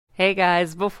Hey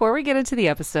guys, before we get into the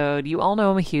episode, you all know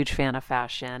I'm a huge fan of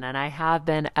fashion, and I have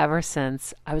been ever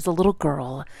since I was a little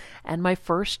girl. And my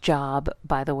first job,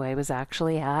 by the way, was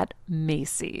actually at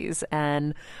Macy's.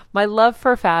 And my love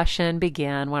for fashion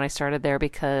began when I started there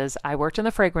because I worked in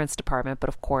the fragrance department, but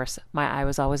of course, my eye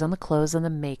was always on the clothes and the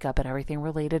makeup and everything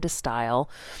related to style.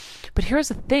 But here's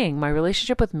the thing, my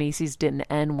relationship with Macy's didn't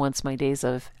end once my days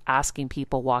of asking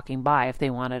people walking by if they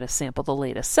wanted to sample the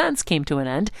latest scents came to an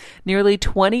end. Nearly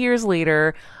 20 years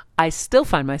later, I still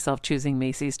find myself choosing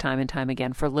Macy's time and time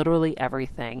again for literally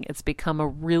everything. It's become a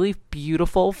really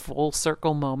beautiful full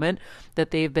circle moment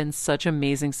that they've been such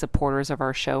amazing supporters of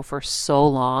our show for so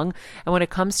long. And when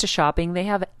it comes to shopping, they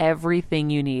have everything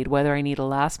you need, whether I need a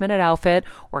last minute outfit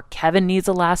or Kevin needs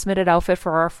a last minute outfit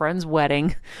for our friend's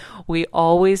wedding. We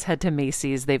always head to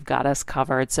Macy's. They've got us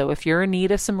covered. So if you're in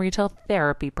need of some retail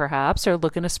therapy, perhaps, or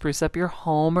looking to spruce up your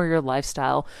home or your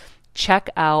lifestyle, check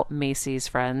out Macy's,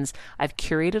 friends. I've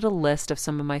curated a list of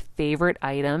some of my favorite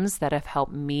items that have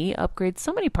helped me upgrade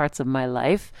so many parts of my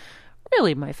life.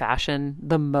 Really, my fashion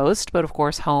the most, but of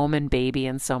course, home and baby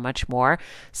and so much more.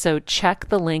 So check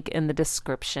the link in the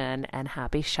description and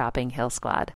happy shopping, Heal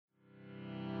Squad.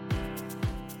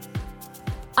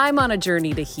 I'm on a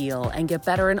journey to heal and get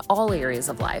better in all areas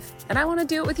of life, and I want to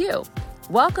do it with you.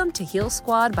 Welcome to Heal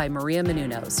Squad by Maria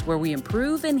Menounos, where we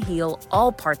improve and heal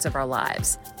all parts of our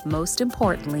lives, most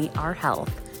importantly, our health.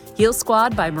 Heal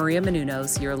Squad by Maria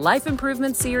Menounos, your life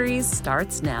improvement series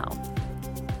starts now.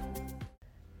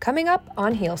 Coming up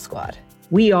on Heal Squad.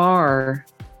 We are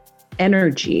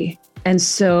energy. And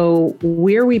so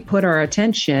where we put our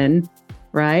attention,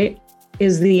 right,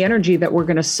 is the energy that we're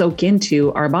going to soak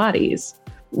into our bodies.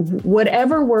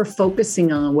 Whatever we're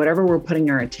focusing on, whatever we're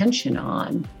putting our attention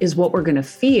on is what we're going to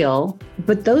feel.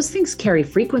 But those things carry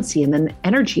frequency and then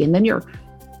energy, and then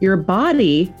your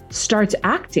body starts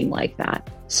acting like that.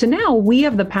 So now we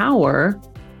have the power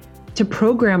to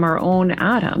program our own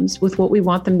atoms with what we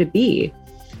want them to be.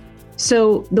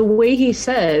 So the way he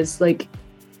says, like,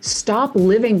 stop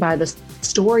living by the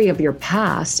story of your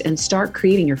past and start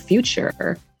creating your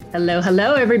future.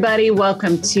 Hello, everybody.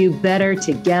 Welcome to Better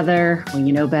Together. When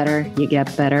you know better, you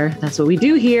get better. That's what we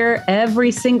do here every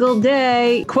single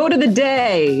day. Quote of the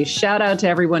day. Shout out to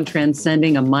everyone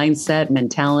transcending a mindset,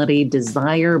 mentality,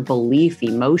 desire, belief,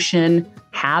 emotion,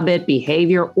 habit,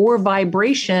 behavior, or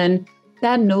vibration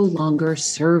that no longer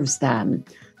serves them.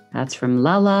 That's from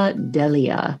Lala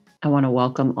Delia. I want to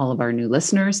welcome all of our new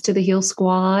listeners to the Heal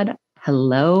Squad.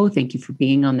 Hello. Thank you for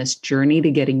being on this journey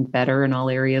to getting better in all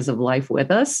areas of life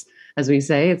with us. As we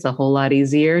say, it's a whole lot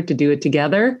easier to do it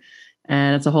together,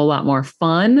 and it's a whole lot more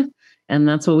fun. And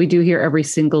that's what we do here every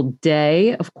single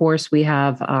day. Of course, we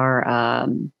have our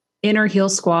Inner Heal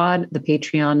Squad, the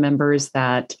Patreon members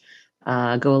that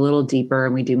go a little deeper,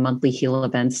 and we do monthly heal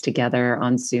events together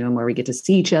on Zoom where we get to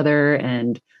see each other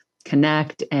and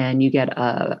connect, and you get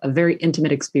a very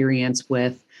intimate experience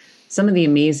with some of the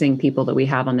amazing people that we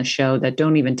have on the show that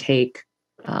don't even take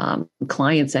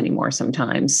clients anymore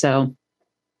sometimes. So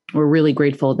we're really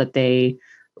grateful that they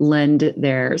lend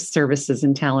their services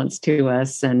and talents to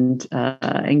us and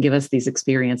give us these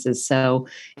experiences. So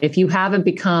if you haven't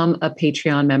become a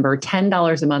Patreon member,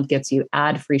 $10 a month gets you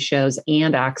ad-free shows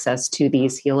and access to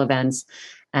these heal events.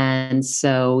 And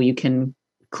so you can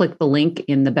click the link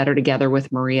in the Better Together with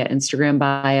Maria Instagram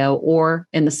bio, or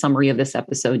in the summary of this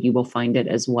episode, you will find it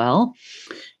as well.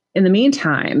 In the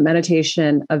meantime,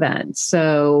 meditation events.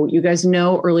 So you guys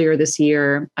know earlier this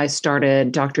year, I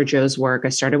started Dr. Joe's work. I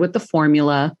started with the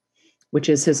Formula, which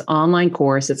is his online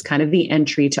course. It's kind of the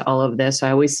entry to all of this. So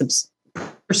I always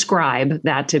prescribe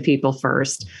that to people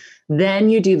first. Then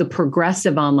you do the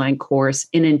progressive online course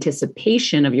in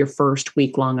anticipation of your first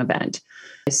week-long event.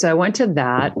 So I went to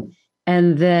that.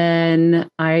 And then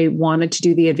I wanted to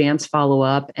do the advanced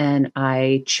follow-up, and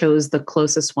I chose the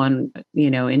closest one,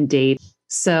 in date.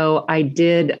 So I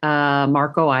did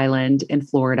Marco Island in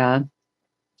Florida,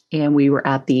 and we were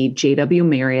at the JW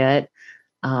Marriott,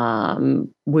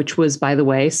 which was, by the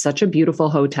way, such a beautiful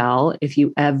hotel. If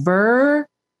you ever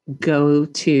go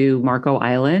to Marco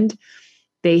Island,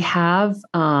 they have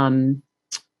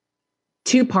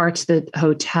two parts to the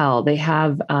hotel. They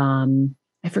have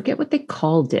I forget what they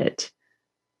called it.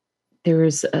 There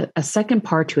was a second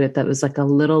part to it that was like a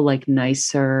little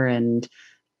nicer and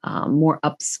more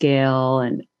upscale.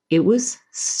 And it was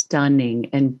stunning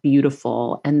and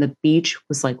beautiful. And the beach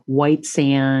was like white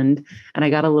sand. And I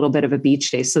got a little bit of a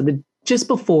beach day. So just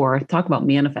before, talk about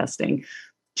manifesting,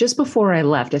 just before I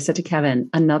left, I said to Kevin,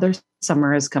 another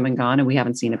summer has come and gone and we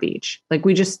haven't seen a beach.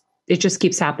 It just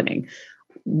keeps happening.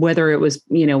 whether it was,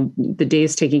 the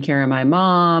days taking care of my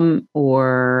mom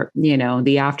or,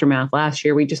 the aftermath last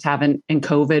year, we just haven't, and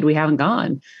COVID, we haven't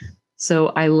gone. So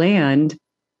I land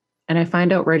and I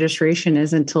find out registration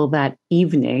is until that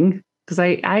evening because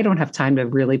I don't have time to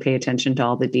really pay attention to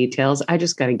all the details. I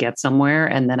just got to get somewhere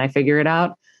and then I figure it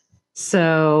out.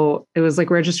 So it was like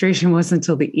registration wasn't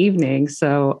until the evening.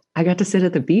 So I got to sit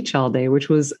at the beach all day, which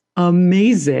was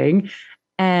amazing.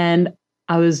 And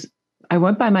I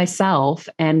went by myself,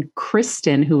 and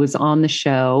Kristen, who was on the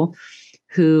show,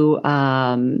 who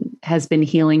has been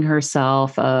healing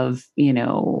herself of,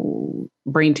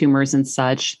 brain tumors and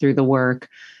such through the work.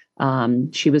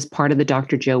 She was part of the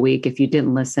Dr. Joe week. If you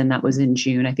didn't listen, that was in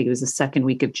June. I think it was the second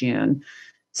week of June.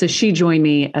 So she joined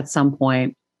me at some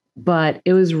point, but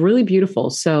it was really beautiful.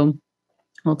 So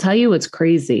I'll tell you what's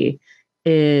crazy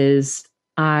is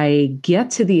I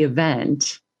get to the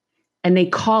event and they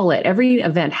call it, every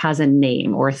event has a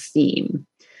name or a theme.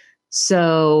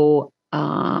 So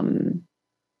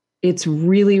it's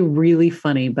really, really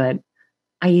funny, but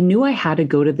I knew I had to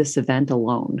go to this event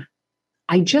alone.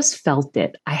 I just felt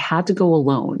it. I had to go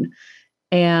alone.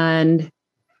 And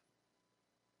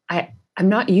I'm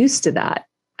not used to that.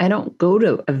 I don't go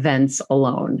to events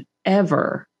alone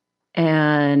ever.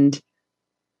 And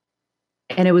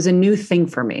it was a new thing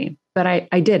for me, but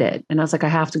I did it. And I was like, I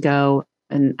have to go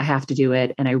and I have to do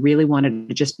it. And I really wanted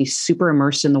to just be super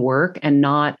immersed in the work and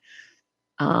not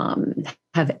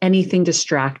have anything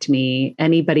distract me,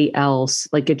 anybody else.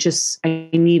 Like I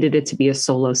needed it to be a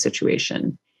solo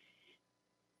situation.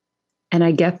 And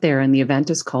I get there and the event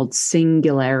is called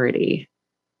Singularity.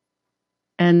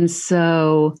 And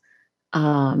so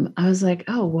I was like,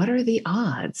 oh, what are the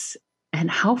odds?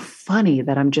 And how funny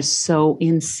that I'm just so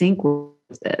in sync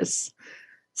with this.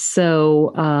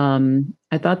 So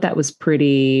I thought that was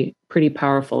pretty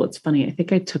powerful. It's funny. I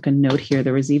think I took a note here.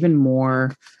 There was even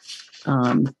more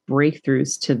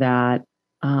breakthroughs to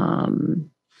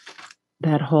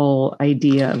that whole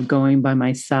idea of going by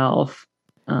myself.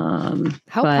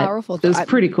 How powerful. It was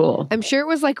pretty cool. I'm sure it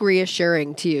was like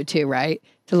reassuring to you too, right?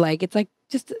 It's like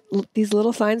just these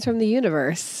little signs from the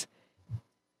universe.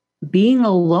 Being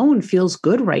alone feels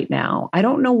good right now. I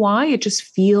don't know why. It just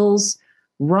feels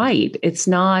right. It's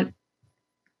not,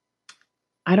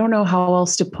 I don't know how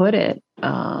else to put it.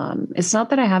 It's not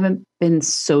that I haven't been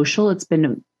social. It's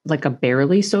been like a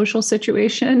barely social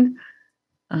situation.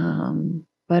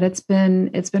 But it's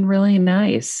been really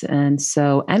nice. And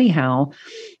so anyhow,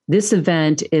 this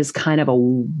event is kind of a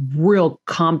real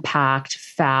compact,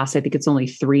 fast. I think it's only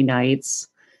 3 nights.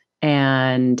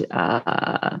 And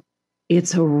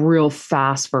it's a real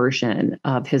fast version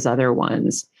of his other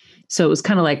ones. So it was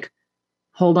kind of like,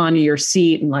 hold on to your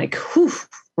seat and like, whew,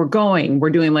 we're going. We're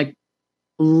doing like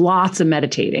lots of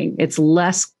meditating. It's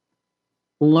less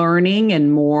learning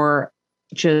and more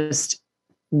just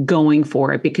going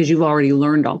for it because you've already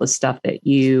learned all the stuff that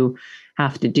you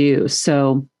have to do.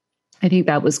 So I think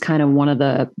that was kind of one of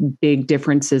the big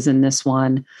differences in this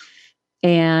one.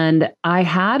 And I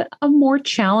had a more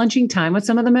challenging time with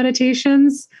some of the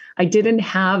meditations. I didn't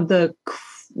have the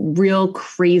real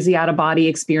crazy out of body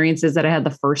experiences that I had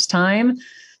the first time.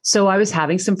 So I was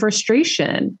having some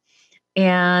frustration.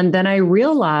 And then I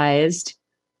realized,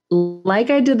 like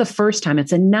I did the first time,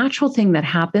 it's a natural thing that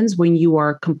happens when you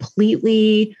are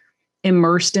completely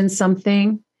immersed in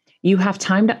something. You have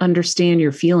time to understand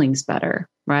your feelings better,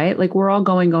 right? Like we're all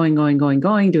going,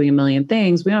 doing a million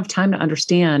things. We don't have time to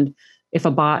understand if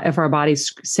our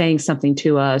body's saying something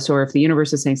to us or if the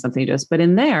universe is saying something to us. But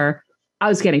in there, I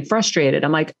was getting frustrated.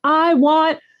 I'm like, I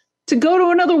want to go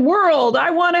to another world. I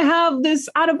want to have this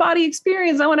out of body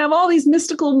experience. I want to have all these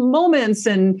mystical moments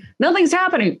and nothing's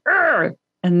happening. Urgh.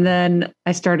 And then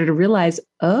I started to realize,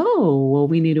 oh, well,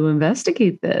 we need to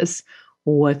investigate this.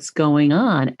 What's going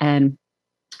on? And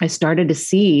I started to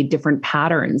see different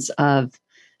patterns of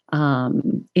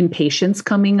impatience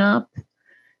coming up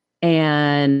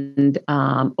and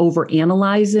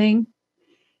overanalyzing.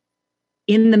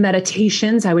 In the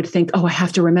meditations, I would think, oh, I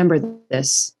have to remember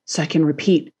this so I can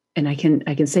repeat and I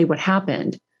can say what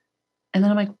happened. And then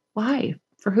I'm like, why?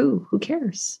 For who? Who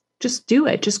cares? Just do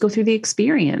it. Just go through the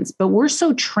experience. But we're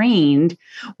so trained.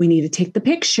 We need to take the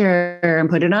picture and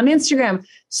put it on Instagram.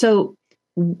 So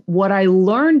what I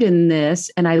learned in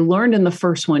this, and I learned in the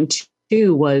first one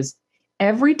too, was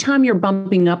every time you're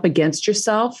bumping up against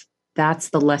yourself, that's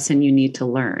the lesson you need to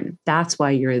learn. That's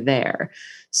why you're there.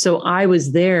 So I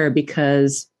was there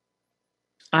because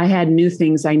I had new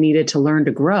things I needed to learn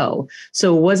to grow.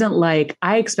 So it wasn't like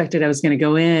I expected I was going to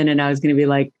go in and I was going to be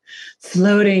like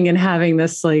floating and having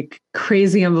this like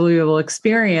crazy, unbelievable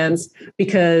experience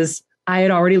because I had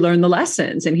already learned the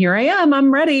lessons and here I am,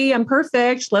 I'm ready, I'm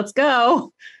perfect, let's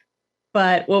go.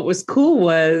 But what was cool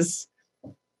was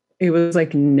it was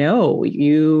like, no,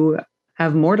 you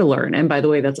have more to learn. And by the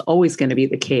way, that's always going to be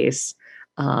the case.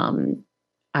 So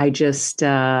I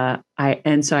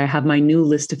have my new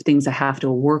list of things I have to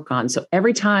work on. So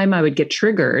every time I would get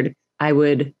triggered, I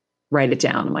would write it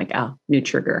down. I'm like, oh, new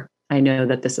trigger. I know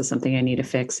that this is something I need to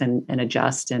fix and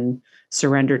adjust and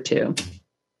surrender to.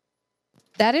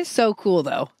 That is so cool,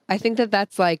 though. I think that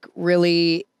that's like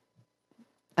really,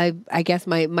 I guess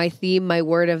my theme, my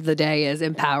word of the day is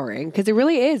empowering, because it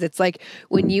really is. It's like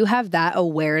when you have that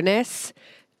awareness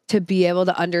to be able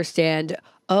to understand,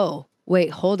 oh,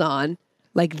 wait, hold on.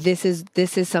 Like this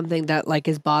is something that like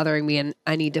is bothering me and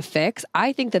I need to fix.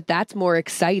 I think that that's more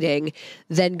exciting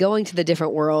than going to the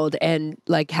different world and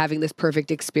like having this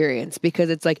perfect experience, because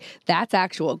it's like that's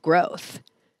actual growth.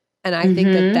 And I think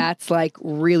that that's like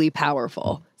really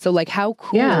powerful. So like how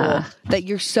cool that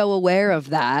you're so aware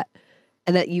of that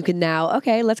and that you can now,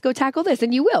 okay, let's go tackle this.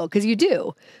 And you will, because you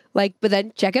do. Like, but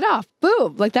then check it off.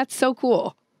 Boom. Like that's so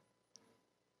cool.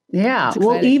 Yeah.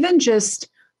 Well, even just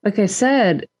like I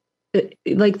said,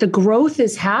 like the growth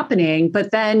is happening,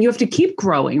 but then you have to keep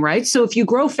growing, right? So if you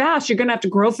grow fast, you're going to have to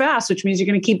grow fast, which means you're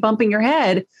going to keep bumping your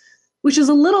head, which is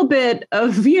a little bit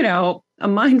of, a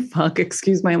mind fuck,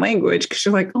 excuse my language, because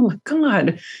you're like, oh my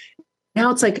God. Now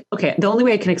it's like, okay, the only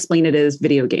way I can explain it is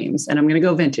video games. And I'm going to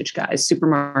go vintage, guys, Super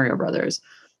Mario Brothers.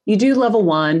 You do level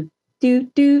 1,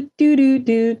 like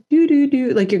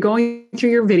you're going through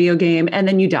your video game and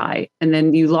then you die and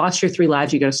then you lost your 3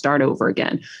 lives. You got to start over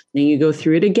again. Then you go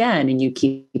through it again and you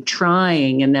keep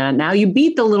trying. And then now you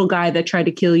beat the little guy that tried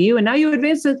to kill you. And now you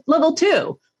advance to level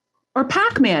 2 or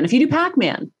Pac-Man. If you do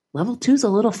Pac-Man, level 2 is a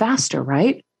little faster,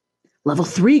 right? Level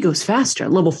 3 goes faster.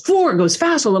 Level 4 goes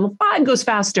faster. Level 5 goes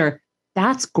faster.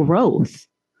 That's growth.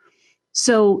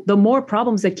 So the more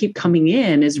problems that keep coming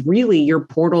in is really your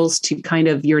portals to kind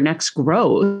of your next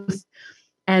growth.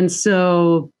 And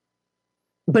so,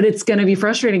 but it's going to be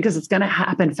frustrating because it's going to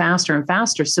happen faster and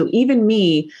faster. So even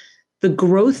me, the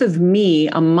growth of me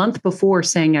a month before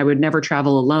saying I would never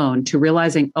travel alone to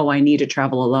realizing, oh, I need to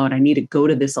travel alone. I need to go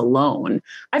to this alone.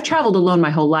 I've traveled alone my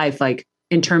whole life, like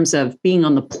in terms of being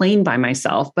on the plane by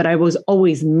myself, but I was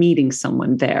always meeting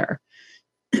someone there.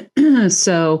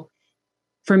 So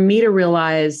for me to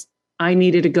realize I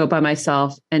needed to go by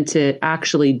myself and to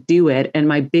actually do it. And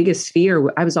my biggest fear,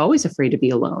 I was always afraid to be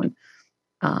alone.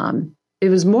 It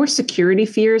was more security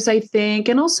fears, I think.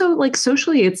 And also like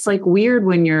socially, it's like weird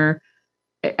when you're,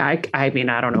 I mean,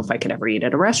 I don't know if I could ever eat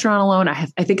at a restaurant alone.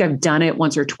 I think I've done it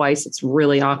once or twice. It's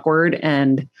really awkward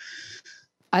and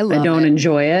I don't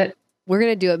enjoy it. We're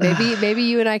going to do it. Maybe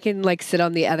you and I can like sit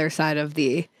on the other side of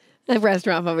the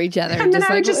restaurant from each other. And then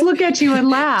I would just look at you and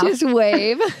laugh. Just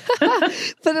wave.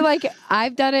 But like,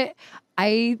 I've done it.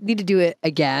 I need to do it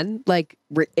again, like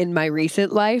in my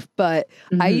recent life. But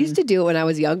I used to do it when I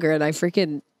was younger and I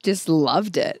freaking just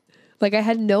loved it. Like I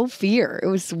had no fear. It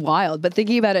was wild. But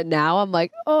thinking about it now, I'm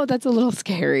like, oh, that's a little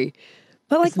scary.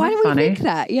 But like, why do we think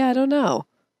that? Yeah, I don't know.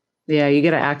 Yeah, you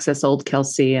got to access old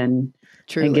Kelsey and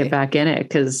get back in it,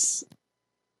 because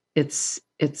it's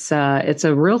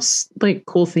a real like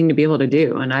cool thing to be able to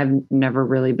do. And I've never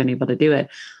really been able to do it.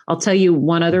 I'll tell you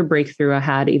one other breakthrough I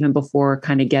had even before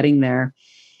kind of getting there.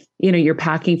 You're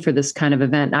packing for this kind of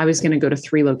event. I was going to go to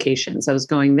 3 locations. I was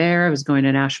going there. I was going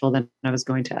to Nashville. Then I was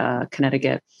going to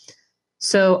Connecticut.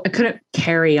 So I couldn't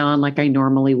carry on like I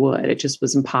normally would. It just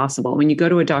was impossible. When you go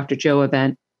to a Dr. Joe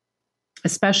event,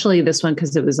 especially this one,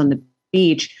 because it was on the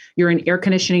beach, you're in air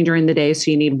conditioning during the day, so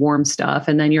you need warm stuff.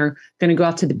 And then you're going to go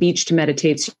out to the beach to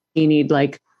meditate. So you need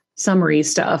like summery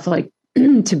stuff, like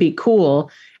to be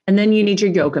cool. And then you need your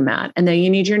yoga mat, and then you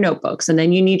need your notebooks, and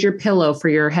then you need your pillow for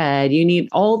your head. You need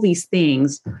all these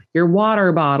things, your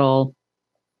water bottle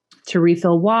to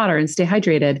refill water and stay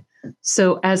hydrated.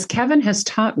 So as Kevin has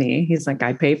taught me, he's like,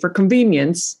 I pay for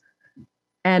convenience.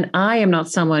 And I am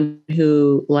not someone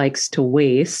who likes to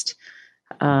waste.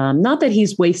 Not that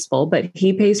he's wasteful, but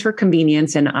he pays for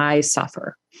convenience and I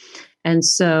suffer. And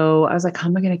so I was like, how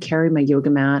am I going to carry my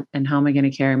yoga mat? And how am I going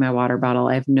to carry my water bottle?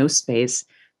 I have no space.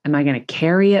 Am I going to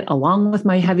carry it along with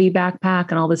my heavy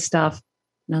backpack and all this stuff?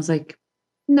 And I was like,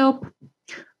 nope.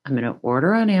 I'm going to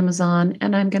order on Amazon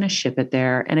and I'm going to ship it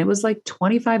there. And it was like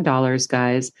 $25,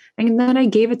 guys. And then I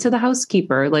gave it to the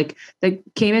housekeeper. Like that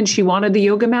came in, she wanted the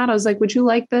yoga mat. I was like, would you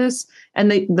like this?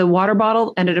 And the water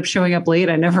bottle ended up showing up late.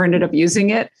 I never ended up using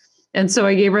it. And so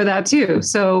I gave her that too.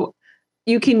 So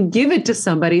you can give it to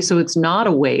somebody so it's not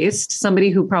a waste, somebody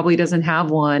who probably doesn't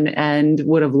have one and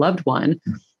would have loved one.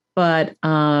 But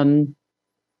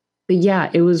yeah,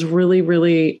 it was really,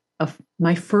 really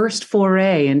my first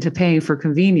foray into paying for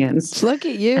convenience. Look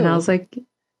at you. And I was like,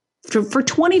 for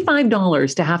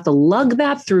 $25 to have to lug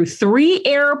that through 6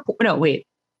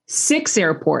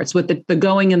 airports with the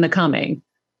going and the coming.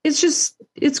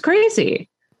 It's crazy.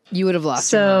 You would have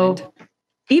lost your mind.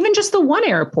 Even just the one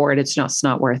airport, it's just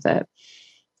not worth it.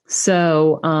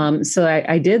 So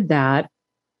I did that.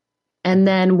 And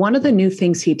then one of the new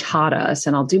things he taught us,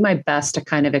 and I'll do my best to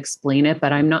kind of explain it,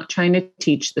 but I'm not trying to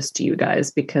teach this to you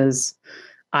guys because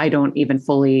I don't even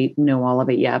fully know all of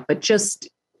it yet, but just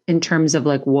in terms of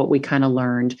like what we kind of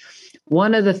learned,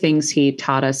 one of the things he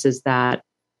taught us is that,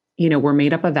 we're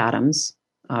made up of atoms.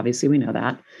 Obviously we know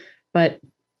that, but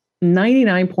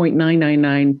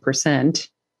 99.999%,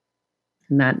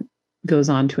 and that goes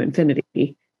on to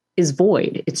infinity, is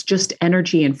void. It's just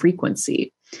energy and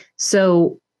frequency.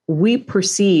 So we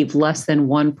perceive less than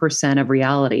 1% of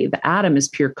reality. The atom is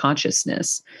pure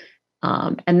consciousness.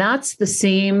 And that's the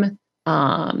same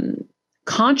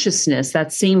consciousness,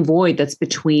 that same void that's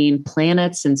between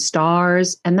planets and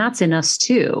stars. And that's in us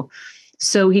too.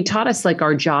 So he taught us like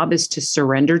our job is to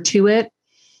surrender to it.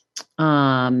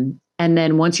 And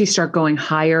then once you start going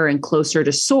higher and closer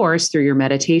to source through your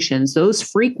meditations, those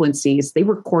frequencies, they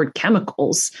record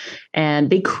chemicals and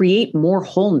they create more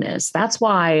wholeness. That's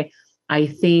why I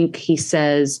think he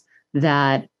says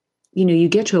that, you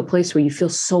get to a place where you feel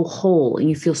so whole and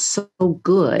you feel so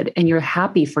good and you're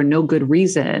happy for no good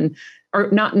reason, or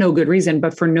not no good reason,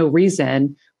 but for no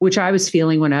reason, which I was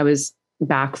feeling when I was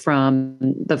back from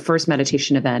the first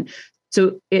meditation event.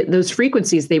 So those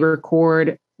frequencies, they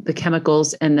record the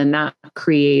chemicals and then that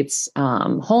creates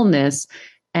wholeness.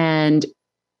 And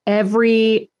I'll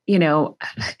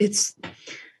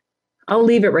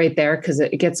leave it right there because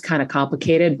it gets kind of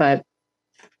complicated, but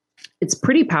it's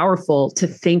pretty powerful to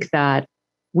think that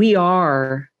we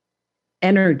are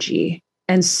energy.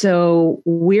 And so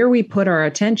where we put our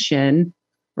attention,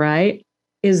 right,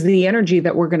 is the energy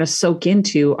that we're going to soak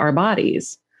into our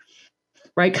bodies,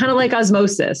 right? Kind of like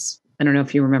osmosis. I don't know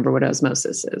if you remember what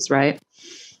osmosis is, right?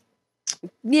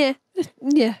 Yeah.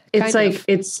 It's like,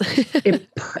 it's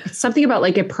something about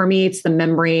like it permeates the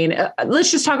membrane.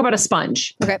 Let's just talk about a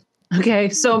sponge. Okay.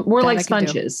 So we're like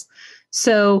sponges.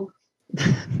 So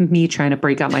me trying to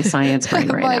break out my science brain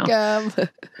right now.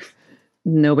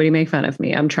 Nobody make fun of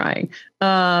me. I'm trying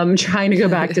to go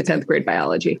back to 10th grade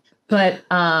biology, but,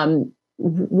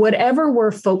 whatever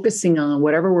we're focusing on,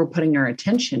 whatever we're putting our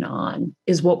attention on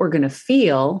is what we're going to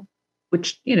feel,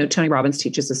 which, Tony Robbins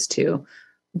teaches us too.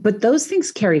 But those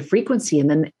things carry frequency and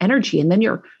then energy, and then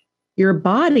your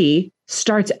body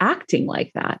starts acting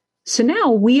like that. So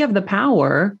now we have the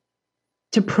power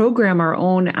to program our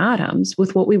own atoms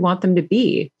with what we want them to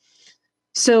be.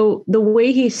 So the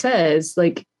way he says,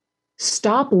 like,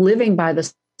 stop living by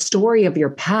the story of your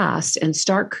past and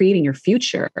start creating your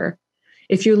future.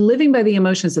 If you're living by the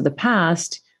emotions of the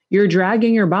past, you're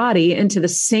dragging your body into the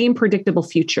same predictable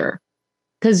future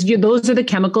because those are the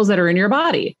chemicals that are in your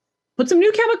body. Put some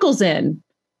new chemicals in.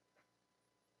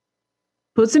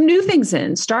 Put some new things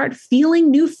in. Start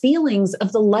feeling new feelings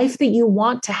of the life that you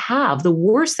want to have. The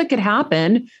worst that could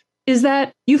happen is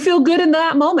that you feel good in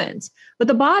that moment, but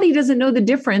the body doesn't know the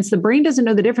difference. The brain doesn't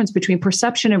know the difference between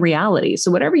perception and reality. So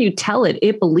whatever you tell it,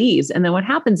 it believes. And then what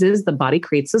happens is the body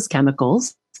creates those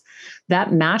chemicals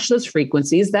that match those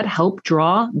frequencies that help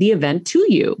draw the event to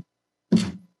you.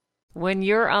 When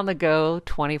you're on the go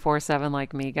 24/7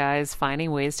 like me, guys,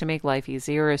 finding ways to make life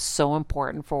easier is so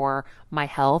important for my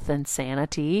health and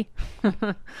sanity.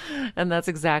 And that's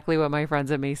exactly what my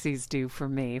friends at Macy's do for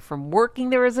me. From working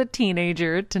there as a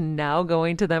teenager to now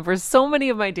going to them for so many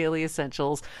of my daily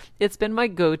essentials, it's been my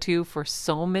go-to for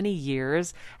so many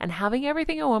years. And having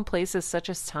everything in one place is such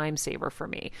a time saver for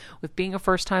me. With being a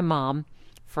first-time mom,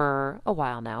 for a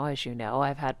while now, as you know,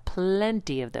 I've had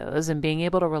plenty of those, and being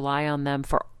able to rely on them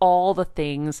for all the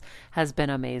things has been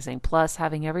amazing. Plus,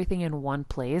 having everything in one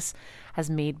place has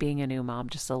made being a new mom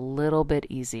just a little bit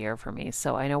easier for me.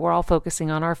 So I know we're all focusing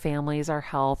on our families, our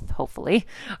health, hopefully,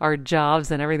 our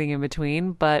jobs and everything in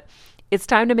between, but it's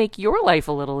time to make your life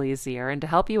a little easier. And to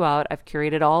help you out, I've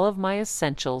curated all of my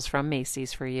essentials from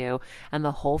Macy's for you and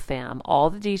the whole fam. All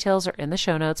the details are in the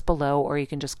show notes below, or you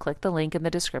can just click the link in the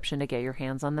description to get your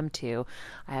hands on them too.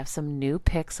 I have some new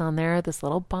picks on there. This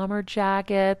little bomber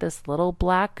jacket, this little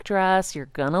black dress. You're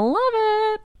gonna love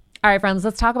it. All right, friends,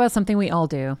 let's talk about something we all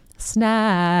do.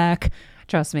 Snack.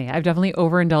 Trust me, I've definitely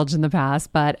overindulged in the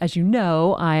past, but as you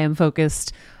know, I am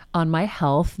focused on my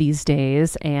health these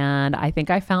days. And I think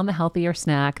I found the healthier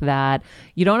snack that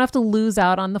you don't have to lose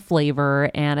out on the flavor.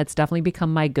 And it's definitely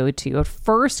become my go-to. It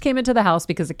first came into the house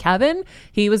because of Kevin.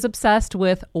 He was obsessed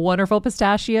with Wonderful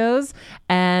Pistachios.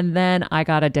 And then I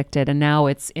got addicted. And now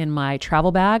it's in my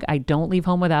travel bag. I don't leave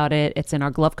home without it. It's in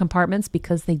our glove compartments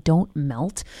because they don't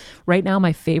melt. Right now,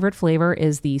 my favorite flavor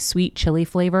is the sweet chili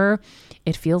flavor.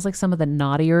 It feels like some of the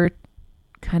naughtier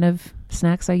kind of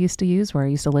snacks I used to use, where I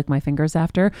used to lick my fingers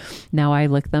after. Now I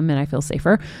lick them and I feel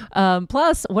safer.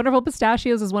 Plus, Wonderful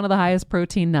Pistachios is one of the highest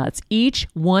protein nuts. Each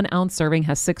 1 ounce serving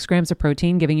has 6 grams of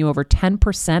protein, giving you over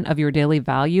 10% of your daily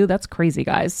value. That's crazy,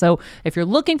 guys. So if you're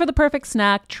looking for the perfect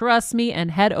snack, trust me and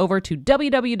head over to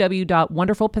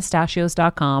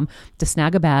www.wonderfulpistachios.com to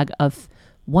snag a bag of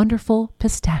Wonderful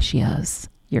Pistachios.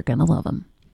 You're going to love them.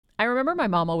 I remember my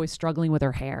mom always struggling with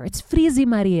her hair. It's Frizi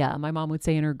Maria, my mom would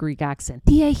say in her Greek accent.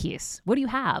 Tiehis, what do you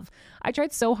have? I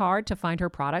tried so hard to find her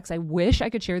products. I wish I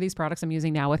could share these products I'm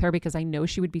using now with her because I know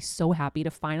she would be so happy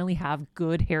to finally have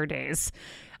good hair days.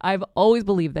 I've always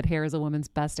believed that hair is a woman's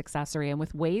best accessory, and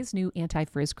with Ouai's new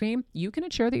anti-frizz cream, you can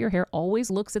ensure that your hair always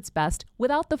looks its best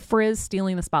without the frizz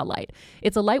stealing the spotlight.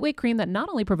 It's a lightweight cream that not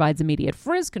only provides immediate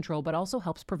frizz control, but also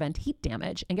helps prevent heat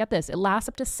damage. And get this, it lasts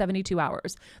up to 72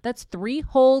 hours. That's 3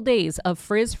 whole days of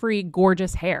frizz-free,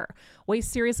 gorgeous hair. Ouai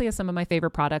seriously has some of my favorite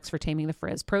products for taming the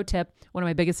frizz. Pro tip, one of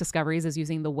my biggest discoveries is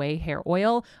using the Ouai hair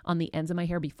oil on the ends of my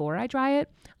hair before I dry it.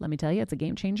 Let me tell you, it's a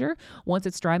game changer. Once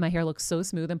it's dry, my hair looks so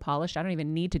smooth and polished, I don't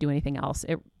even need to do anything else.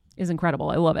 It is incredible.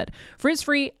 I love it.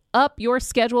 Frizz-free, up your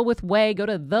schedule with Ouai. Go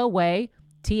to the Ouai,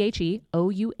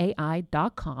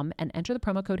 TheOuai.com, and enter the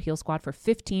promo code HealSquad for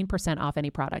 15% off any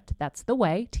product. That's the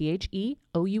Ouai,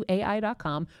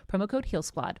 TheOuai.com, promo code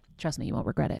HealSquad. Trust me, you won't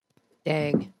regret it.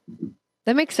 Dang.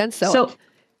 That makes sense, though. So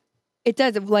It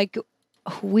does. Like,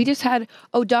 we just had,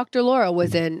 Dr. Laura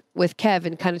was in with Kev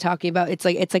and kind of talking about, it's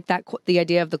like that, the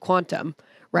idea of the quantum,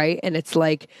 right? And it's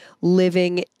like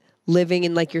living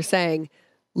in, like you're saying,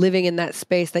 living in that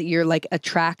space that you're like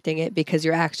attracting it because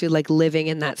you're actually like living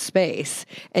in that space.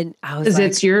 And I was like,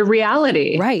 it's your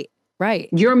reality. Right.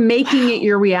 You're making it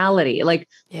your reality. Like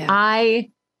Yeah.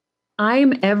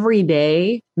 I'm every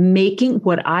day making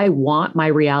what I want my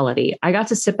reality. I got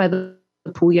to sit by the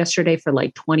pool yesterday for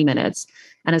like 20 minutes.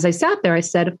 And as I sat there, I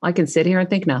said, I can sit here and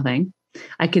think nothing.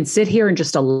 I can sit here and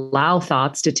just allow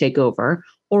thoughts to take over,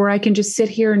 or I can just sit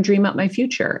here and dream up my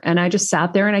future. And I just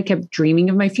sat there and I kept dreaming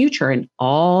of my future and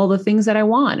all the things that I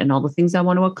want and all the things I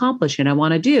want to accomplish and I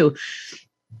want to do.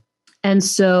 And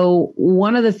so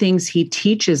one of the things he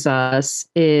teaches us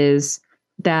is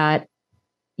that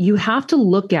you have to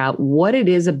look at what it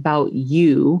is about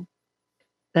you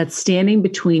that's standing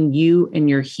between you and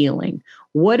your healing.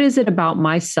 What is it about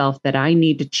myself that I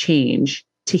need to change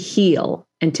to heal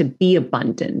and to be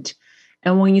abundant?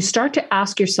 And when you start to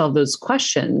ask yourself those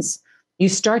questions, you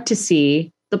start to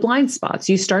see the blind spots.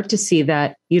 You start to see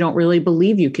that you don't really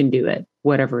believe you can do it,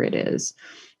 whatever it is.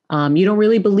 You don't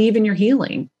really believe in your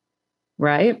healing,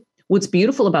 right? What's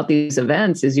beautiful about these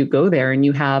events is you go there and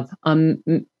you have,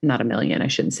 not a million, I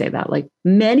shouldn't say that, like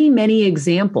many, many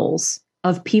examples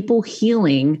of people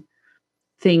healing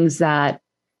things that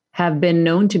have been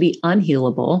known to be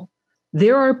unhealable.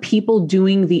 There are people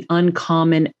doing the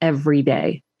uncommon every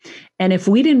day. And if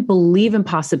we didn't believe in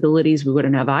possibilities, we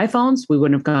wouldn't have iPhones. We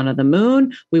wouldn't have gone to the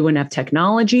moon. We wouldn't have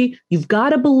technology. You've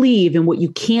got to believe in what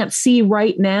you can't see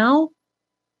right now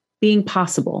being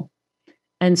possible.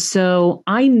 And so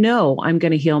I know I'm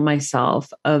going to heal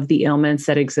myself of the ailments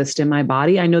that exist in my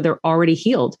body. I know they're already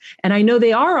healed. And I know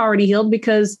they are already healed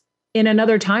because in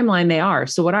another timeline they are.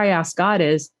 So what I ask God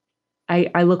is,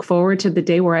 I look forward to the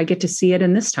day where I get to see it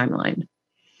in this timeline.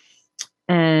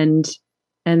 And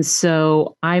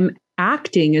so I'm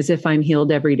acting as if I'm healed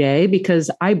every day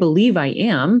because I believe I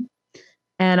am.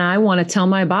 And I want to tell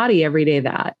my body every day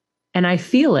that. And I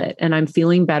feel it. And I'm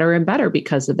feeling better and better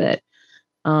because of it.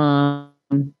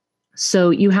 So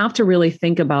you have to really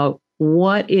think about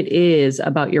what it is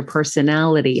about your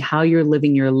personality, how you're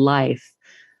living your life.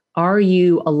 Are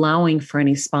you allowing for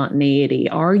any spontaneity?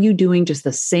 Are you doing just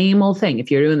the same old thing? If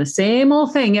you're doing the same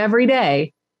old thing every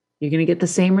day, you're going to get the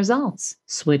same results.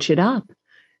 Switch it up.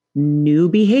 New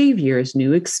behaviors,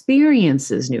 new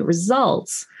experiences, new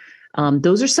results.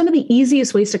 Those are some of the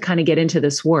easiest ways to kind of get into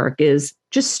this work is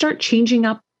just start changing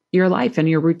up your life and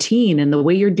your routine and the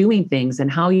way you're doing things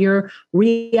and how you're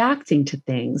reacting to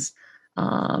things.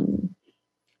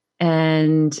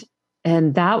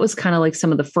 And that was kind of like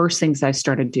some of the first things I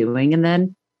started doing. And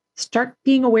then start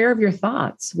being aware of your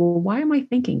thoughts. Well, why am I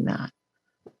thinking that?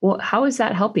 Well, how is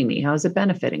that helping me? How is it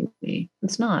benefiting me?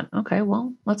 It's not. Okay,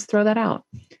 well, let's throw that out.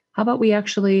 How about we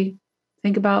actually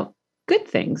think about good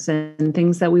things and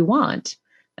things that we want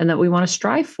and that we want to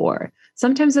strive for.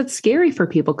 Sometimes it's scary for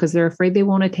people because they're afraid they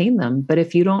won't attain them. But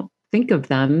if you don't think of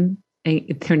them,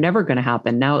 they're never going to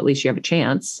happen. Now, at least you have a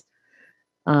chance.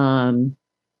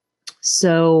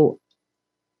 So,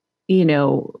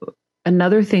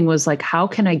 another thing was like, how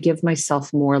can I give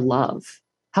myself more love?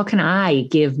 How can I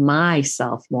give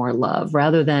myself more love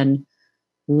rather than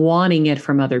wanting it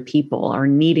from other people or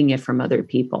needing it from other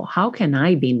people? How can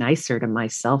I be nicer to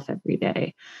myself every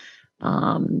day?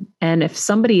 And if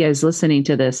somebody is listening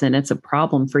to this and it's a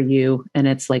problem for you, and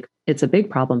it's a big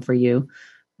problem for you,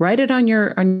 write it on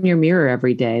your mirror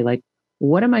every day. Like,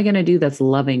 what am I going to do that's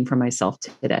loving for myself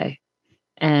today?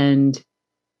 And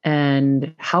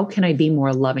how can I be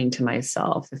more loving to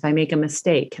myself? If I make a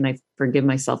mistake, can I forgive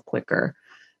myself quicker,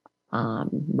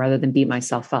 rather than beat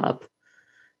myself up?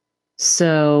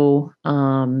 So,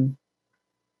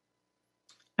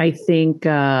 I think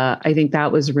that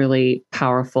was really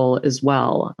powerful as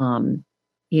well.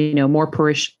 More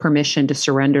permission to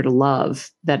surrender to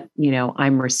love that,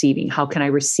 I'm receiving. How can I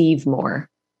receive more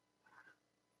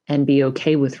and be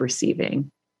okay with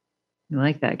receiving? I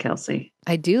like that, Kelsey.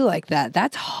 I do like that.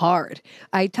 That's hard.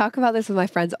 I talk about this with my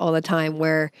friends all the time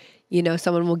where,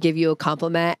 someone will give you a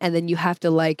compliment and then you have to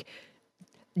like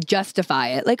justify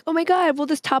it. Like, oh my God, well,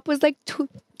 this top was like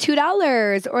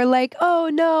 $2, or like, oh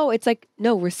no, it's like,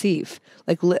 no, receive.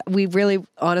 Like we really,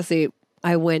 honestly,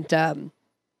 I went to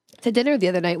dinner the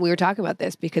other night and we were talking about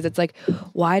this because it's like,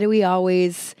 why do we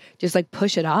always just like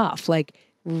push it off? Like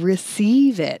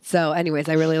receive it. So anyways,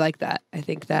 I really like that. I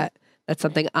think that that's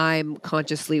something I'm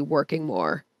consciously working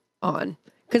more on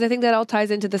because I think that all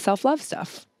ties into the self-love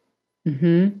stuff.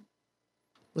 Mm-hmm.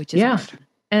 Which is hard.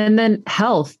 And then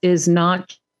health is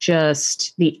not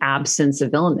just the absence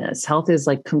of illness. Health is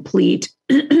like complete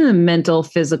mental,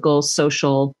 physical,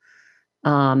 social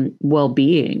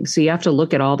well-being. So you have to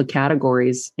look at all the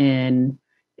categories in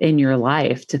your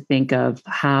life to think of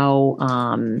how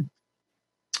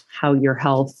your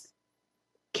health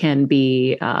can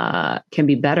be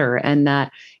better, and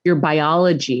that your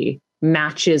biology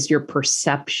matches your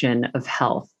perception of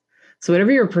health. So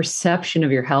whatever your perception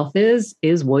of your health is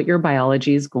what your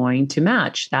biology is going to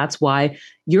match. That's why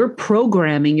you're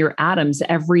programming your atoms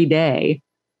every day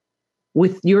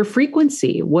with your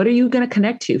frequency. What are you going to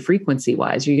connect to frequency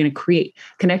wise? Are you going to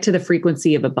connect to the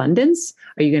frequency of abundance?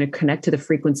 Are you going to connect to the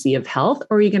frequency of health?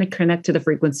 Or are you going to connect to the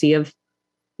frequency of,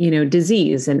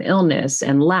 disease and illness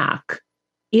and lack?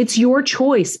 It's your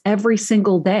choice every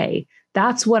single day.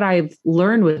 That's what I've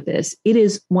learned with this. It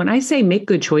is, when I say make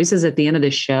good choices at the end of the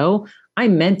show, I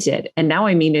meant it. And now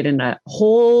I mean it in a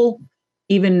whole,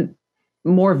 even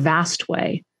more vast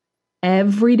way.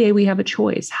 Every day we have a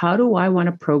choice. How do I want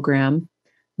to program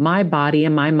my body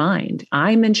and my mind?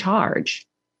 I'm in charge.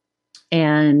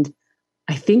 And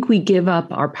I think we give up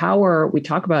our power. We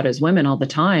talk about it as women all the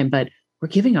time, but we're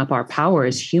giving up our power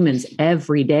as humans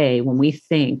every day when we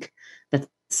think that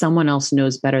someone else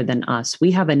knows better than us. We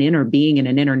have an inner being and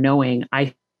an inner knowing.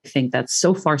 I think that's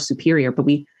so far superior, but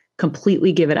we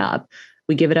completely give it up.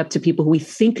 We give it up to people who we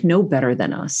think know better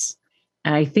than us.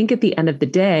 And I think at the end of the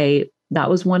day, that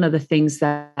was one of the things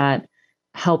that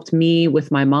helped me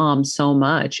with my mom so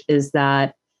much, is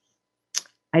that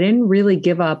I didn't really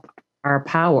give up our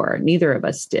power. Neither of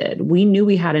us did. We knew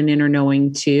we had an inner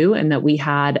knowing too, and that we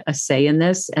had a say in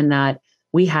this, and that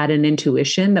we had an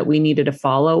intuition that we needed to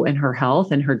follow in her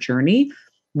health and her journey.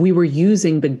 We were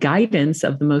using the guidance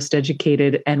of the most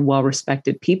educated and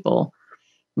well-respected people,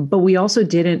 but we also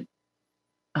didn't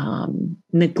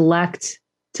neglect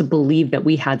to believe that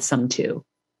we had some too.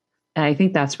 And I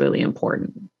think that's really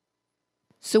important.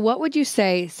 So what would you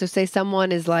say? So say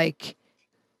someone is like,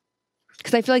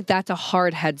 because I feel like that's a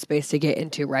hard headspace to get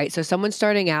into, right? So someone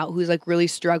starting out who's like really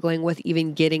struggling with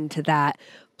even getting to that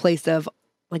place of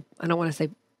like, I don't want to say,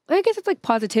 I guess it's like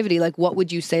positivity. Like, what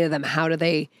would you say to them? How do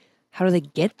they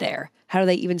get there? How do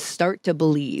they even start to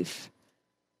believe?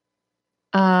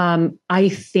 I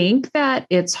think that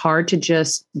it's hard to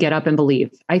just get up and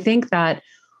believe. I think that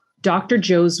Dr.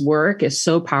 Joe's work is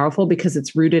so powerful because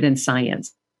it's rooted in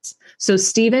science. So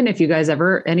Stephen, if you guys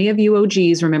ever, any of you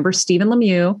OGs remember Stephen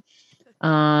Lemieux,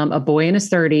 a boy in his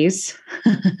 30s,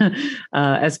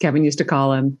 as Kevin used to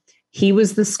call him, he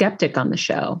was the skeptic on the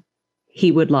show.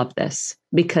 He would love this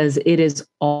because it is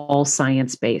all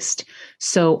science-based.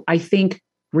 So I think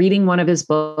reading one of his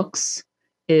books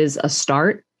is a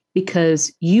start,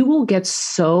 because you will get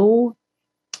so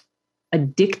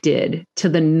addicted to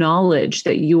the knowledge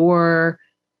that you're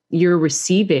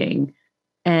receiving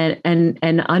and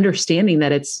understanding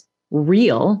that it's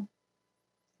real,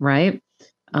 right?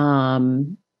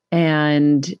 And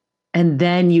And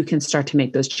then you can start to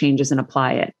make those changes and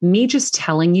apply it. Me just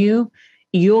telling you,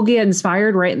 you'll get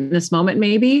inspired right in this moment,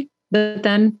 maybe, but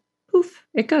then poof,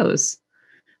 it goes.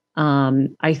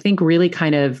 I think really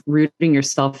kind of rooting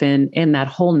yourself in that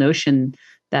whole notion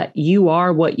that you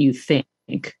are what you think.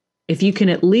 If you can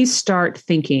at least start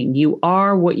thinking you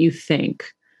are what you think,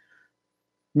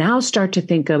 now start to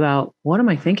think about, what am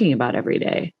I thinking about every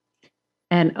day?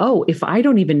 And if I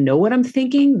don't even know what I'm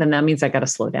thinking, then that means I got to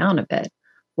slow down a bit.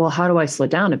 Well, how do I slow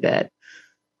down a bit?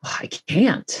 Well, I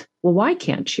can't. Well, why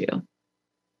can't you?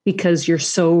 Because you're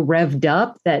so revved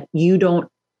up that you don't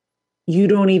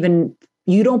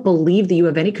believe that you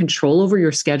have any control over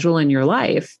your schedule and your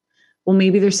life. Well,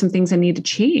 maybe there's some things I need to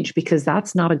change, because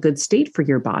that's not a good state for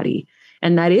your body.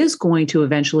 And that is going to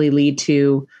eventually lead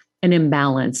to an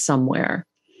imbalance somewhere.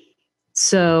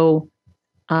 So,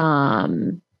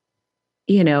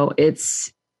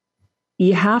 it's,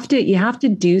 you have to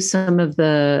do some of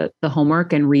the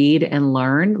homework and read and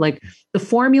learn. Like, the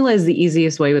formula is the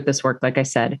easiest way with this work. Like I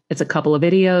said, it's a couple of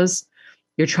videos.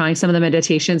 You're trying some of the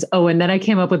meditations. Oh, and then I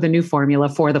came up with a new formula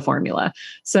for the formula.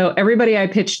 So everybody I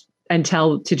pitched and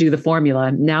tell to do the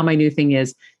formula, now my new thing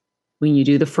is, when you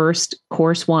do the first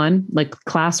course one, like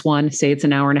class one, say it's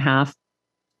an hour and a half,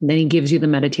 then he gives you the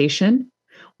meditation.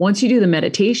 Once you do the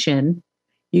meditation,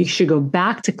 you should go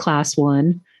back to class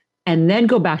one and then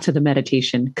go back to the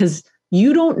meditation, because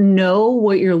you don't know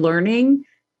what you're learning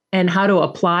and how to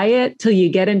apply it till you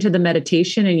get into the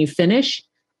meditation and you finish.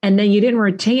 And then you didn't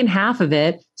retain half of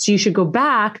it. So you should go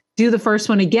back, do the first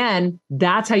one again.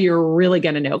 That's how you're really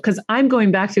going to know. Because I'm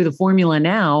going back through the formula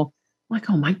now. I'm like,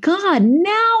 oh my God,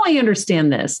 now I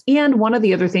understand this. And one of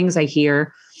the other things I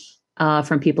hear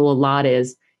from people a lot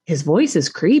is, his voice is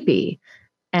creepy.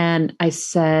 And I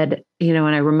said, and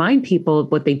I remind people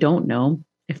what they don't know.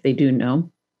 If they do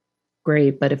know,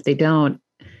 great. But if they don't,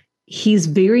 he's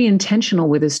very intentional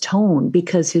with his tone,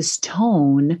 because his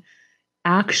tone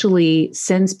actually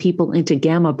sends people into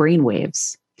gamma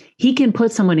brainwaves. He can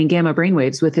put someone in gamma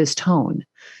brainwaves with his tone.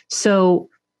 So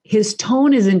his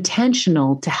tone is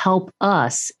intentional to help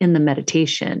us in the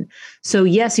meditation. So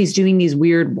yes, he's doing these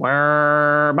weird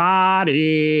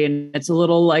body, and it's a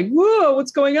little like, whoa,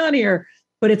 what's going on here?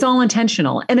 But it's all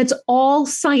intentional, and it's all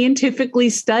scientifically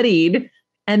studied.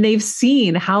 And they've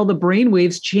seen how the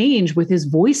brainwaves change with his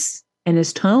voice and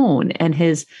his tone and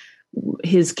his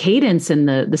cadence and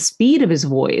the speed of his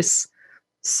voice.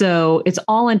 So it's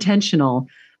all intentional.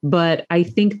 But I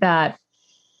think that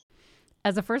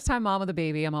as a first-time mom with a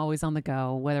baby, I'm always on the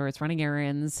go, whether it's running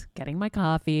errands, getting my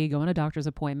coffee, going to doctor's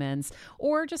appointments,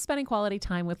 or just spending quality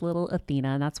time with little Athena.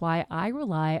 And that's why I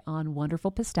rely on Wonderful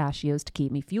Pistachios to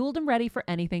keep me fueled and ready for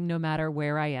anything, no matter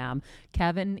where I am.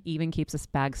 Kevin even keeps a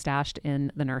bag stashed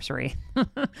in the nursery.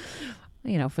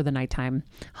 For the nighttime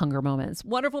hunger moments.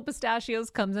 Wonderful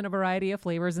Pistachios comes in a variety of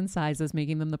flavors and sizes,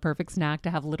 making them the perfect snack to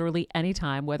have literally any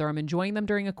time, whether I'm enjoying them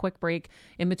during a quick break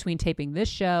in between taping this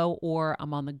show, or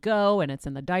I'm on the go and it's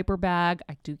in the diaper bag.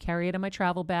 I do carry it in my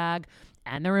travel bag,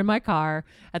 and they're in my car.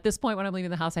 At this point, when I'm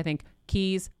leaving the house, I think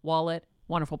keys, wallet,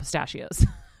 Wonderful Pistachios.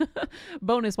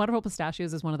 Bonus, Wonderful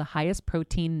Pistachios is one of the highest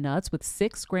protein nuts, with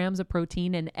 6 grams of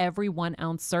protein in every 1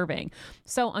 ounce serving.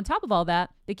 So on top of all that,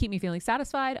 they keep me feeling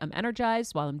satisfied. I'm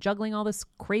energized while I'm juggling all this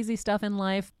crazy stuff in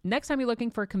life. Next time you're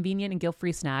looking for a convenient and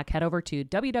guilt-free snack, head over to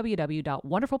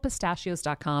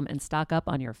www.wonderfulpistachios.com and stock up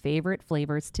on your favorite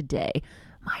flavors today,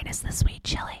 minus the sweet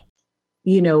chili.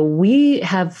 We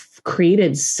have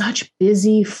created such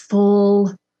busy,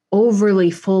 full,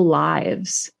 overly full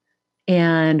lives.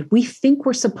 And we think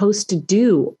we're supposed to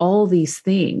do all these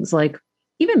things. Like,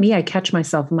 even me, I catch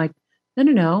myself. I'm like,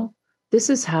 no. This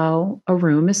is how a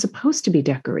room is supposed to be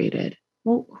decorated.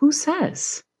 Well, who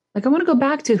says? Like, I want to go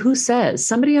back to who says.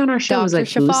 Somebody on our show was like,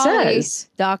 who says?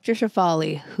 Dr.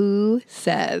 Shefali, who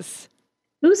says?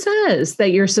 Who says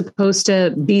that you're supposed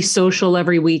to be social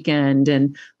every weekend?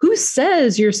 And who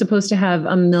says you're supposed to have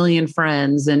a million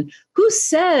friends? And who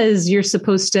says you're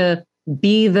supposed to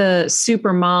be the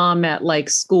super mom at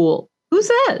school? Who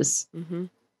says? Mm-hmm.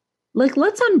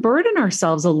 Let's unburden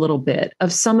ourselves a little bit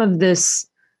of some of these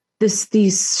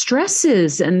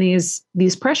stresses and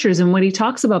these pressures. And what he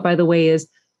talks about, by the way, is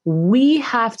we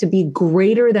have to be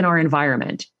greater than our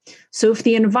environment. So if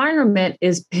the environment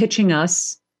is pitching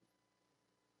us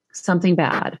something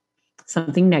bad,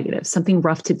 something negative, something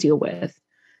rough to deal with,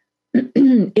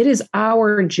 it is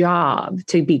our job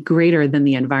to be greater than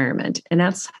the environment. And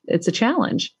it's a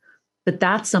challenge, but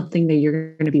that's something that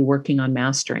you're going to be working on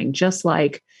mastering. Just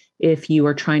like if you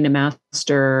are trying to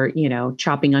master,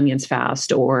 chopping onions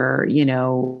fast, or,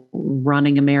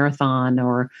 running a marathon,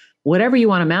 or whatever you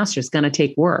want to master is going to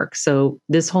take work. So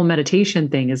this whole meditation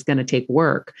thing is going to take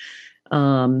work.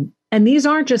 And these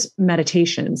aren't just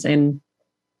meditations. And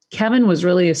Kevin was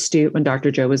really astute when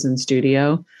Dr. Joe was in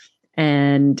studio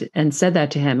and said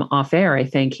that to him off air. I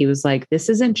think he was like, this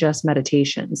isn't just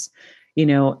meditations,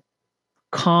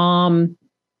 Calm,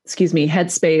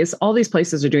 Headspace, all these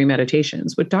places are doing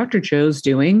meditations. What Dr. Joe's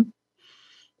doing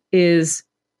is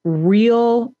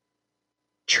real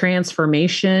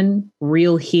transformation,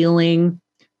 real healing,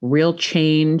 real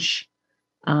change.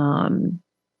 And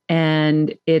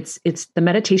it's the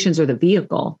meditations are the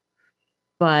vehicle,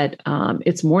 but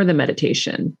it's more than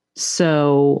meditation.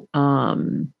 So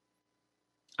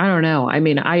I don't know. I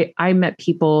mean, I met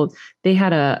people, they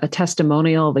had a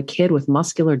testimonial of a kid with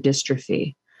muscular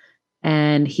dystrophy.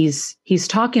 And he's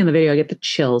talking in the video, I get the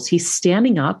chills. He's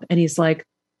standing up and he's like,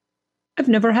 I've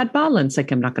never had balance.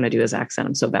 Like, I'm not going to do his accent.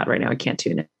 I'm so bad right now. I can't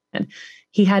tune in.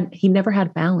 He never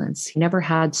had balance. He never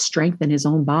had strength in his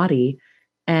own body.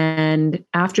 And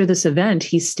after this event,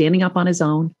 he's standing up on his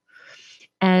own.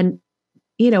 And,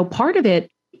 part of it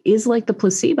is like the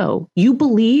placebo. You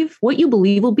believe what you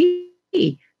believe will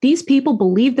be. These people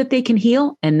believe that they can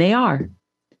heal, and they are.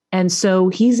 And so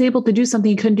he's able to do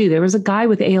something he couldn't do. There was a guy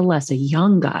with ALS, a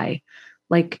young guy,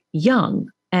 like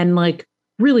young and like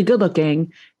really good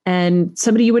looking, and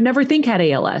somebody you would never think had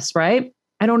ALS, right?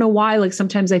 I don't know why. Like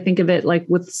sometimes I think of it like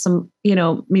with some,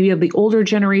 maybe of the older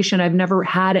generation. I've never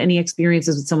had any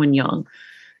experiences with someone young.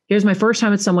 Here's my first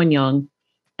time with someone young.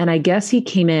 And I guess he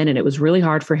came in and it was really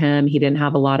hard for him. He didn't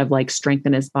have a lot of like strength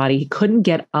in his body. He couldn't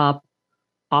get up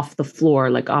off the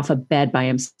floor, like off a bed by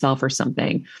himself or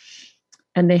something.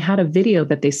 And they had a video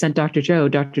that they sent Dr. Joe.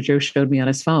 Dr. Joe showed me on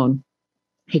his phone.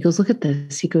 He goes, look at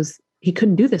this. He goes, he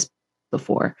couldn't do this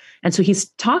before. And so he's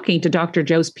talking to Dr.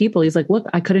 Joe's people. He's like, look,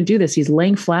 I couldn't do this. He's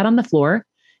laying flat on the floor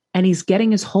and he's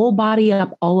getting his whole body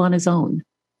up all on his own.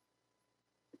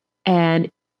 And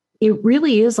it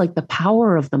really is like the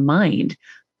power of the mind.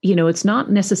 It's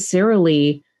not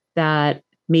necessarily that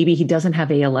maybe he doesn't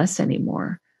have ALS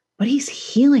anymore, but he's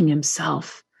healing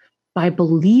himself by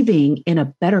believing in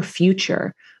a better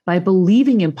future, by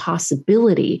believing in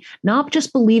possibility, not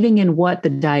just believing in what the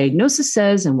diagnosis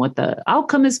says and what the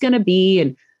outcome is going to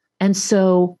be. And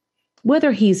so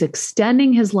whether he's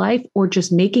extending his life or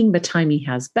just making the time he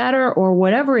has better or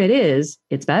whatever it is,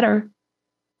 it's better.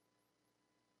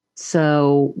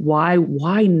 So why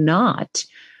not?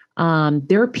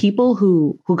 There are people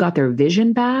who got their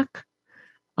vision back.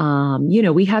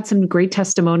 We had some great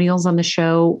testimonials on the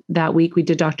show that week. We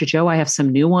did Dr. Joe. I have some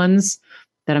new ones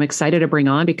that I'm excited to bring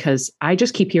on because I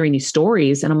just keep hearing these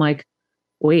stories and I'm like,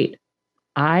 wait,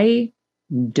 I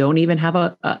don't even have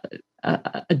a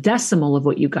decimal of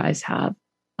what you guys have.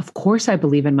 Of course, I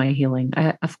believe in my healing.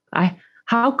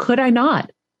 How could I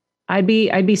not? I'd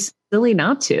be silly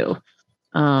not to.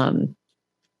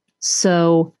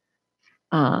 So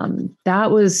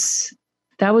that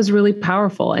was really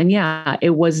powerful. And yeah,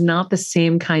 it was not the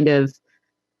same kind of,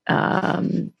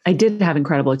 I did have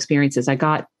incredible experiences. I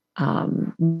got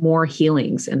more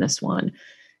healings in this one.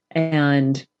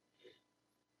 And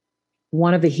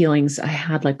one of the healings, I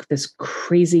had like this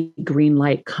crazy green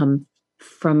light come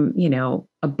from,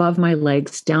 above my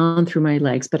legs, down through my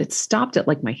legs, but it stopped at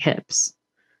like my hips.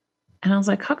 And I was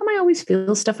like, how come I always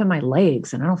feel stuff in my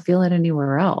legs and I don't feel it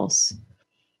anywhere else?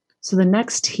 So the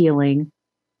next healing,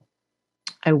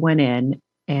 I went in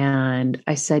and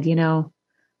I said,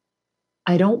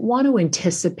 I don't want to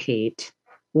anticipate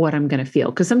what I'm going to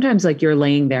feel. Because sometimes like you're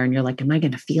laying there and you're like, am I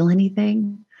going to feel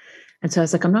anything? And so I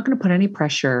was like, I'm not going to put any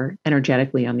pressure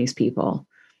energetically on these people.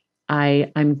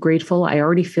 I'm grateful. I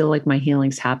already feel like my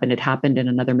healings happened. It happened in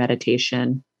another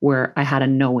meditation where I had a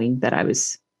knowing that I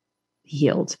was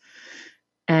healed.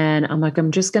 And I'm like,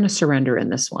 I'm just going to surrender in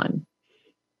this one.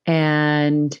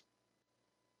 And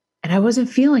I wasn't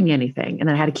feeling anything. And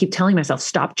then I had to keep telling myself,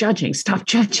 stop judging.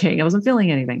 I wasn't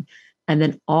feeling anything. And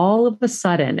then all of a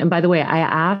sudden, and by the way, I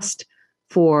asked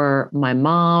for my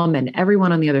mom and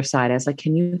everyone on the other side. I was like,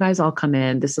 can you guys all come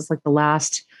in? This is like the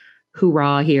last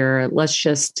hoorah here. Let's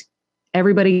just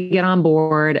everybody get on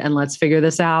board and let's figure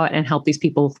this out and help these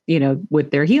people,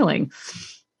 with their healing,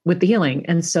 with the healing.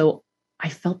 And so I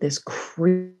felt this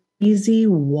crazy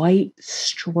white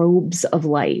strobes of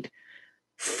light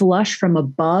flush from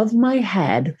above my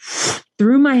head,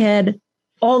 through my head,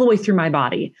 all the way through my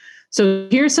body. So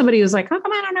here's somebody who's like, how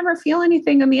come I don't ever feel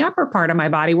anything in the upper part of my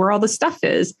body where all the stuff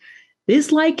is?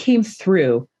 This light came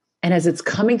through. And as it's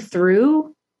coming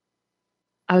through,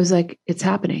 I was like, it's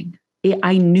happening.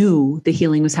 I knew the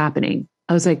healing was happening.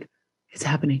 I was like, it's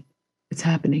happening. It's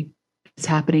happening. It's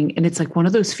happening. And it's like one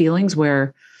of those feelings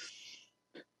where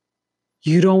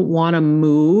you don't want to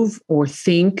move or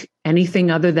think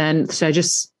anything other than, so I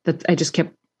just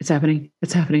kept, it's happening.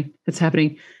 It's happening. It's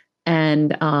happening.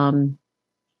 And,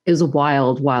 it was a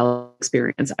wild, wild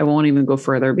experience. I won't even go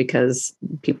further because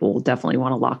people will definitely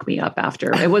want to lock me up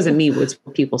after. It wasn't me, it was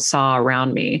what people saw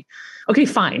around me. Okay,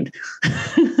 fine.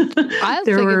 I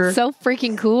think it's so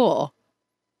freaking cool.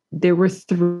 There were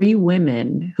 3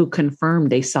 women who confirmed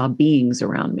they saw beings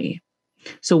around me.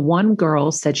 So one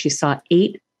girl said she saw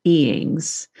 8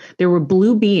 beings. There were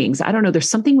blue beings. I don't know. There's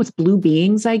something with blue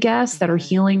beings, I guess, that are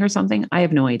healing or something. I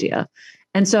have no idea.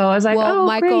 And so I was like, well,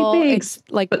 Michael, great, thanks. It's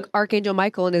like Archangel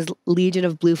Michael and his legion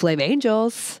of blue flame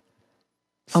angels.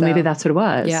 Oh, maybe that's what it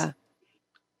was. Yeah.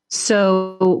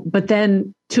 So, but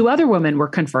then 2 other women were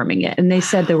confirming it. And they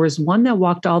said there was one that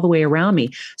walked all the way around me.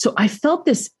 So I felt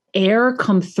this air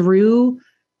come through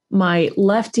my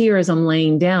left ear as I'm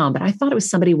laying down, but I thought it was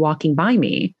somebody walking by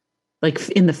me, like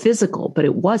in the physical, but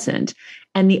it wasn't.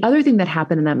 And the other thing that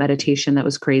happened in that meditation that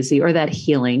was crazy, or that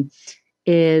healing,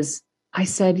 is I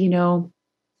said,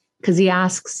 because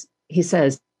he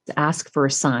says, ask for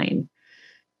a sign.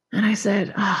 And I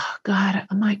said, oh God,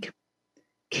 I'm like,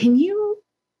 can you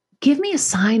give me a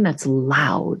sign that's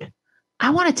loud? I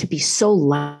want it to be so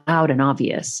loud and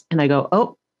obvious. And I go,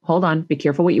 oh, hold on, be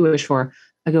careful what you wish for.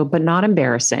 I go, but not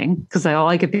embarrassing. Because all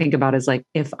I could think about is like,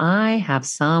 if I have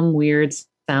some weird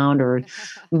sound or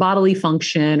bodily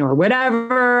function or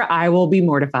whatever, I will be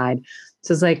mortified.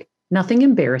 So it's like, nothing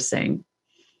embarrassing.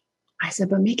 I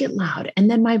said, but make it loud. And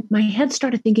then my head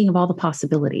started thinking of all the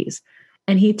possibilities.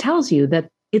 And he tells you that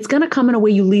it's going to come in a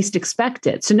way you least expect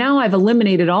it. So now I've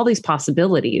eliminated all these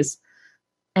possibilities.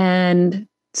 And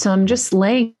so I'm just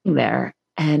laying there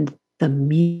and the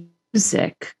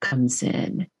music comes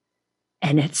in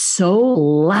and it's so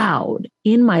loud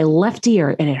in my left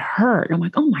ear and it hurt. I'm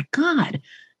like, oh my God,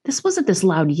 this wasn't this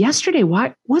loud yesterday.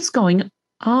 What's going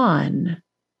on?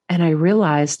 And I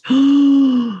realized,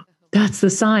 oh, that's the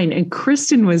sign. And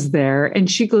Kristen was there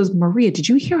and she goes, Maria, did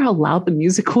you hear how loud the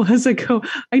music was? I go,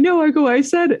 I know. I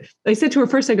said to her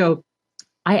first,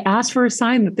 I asked for a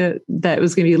sign that it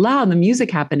was going to be loud and the music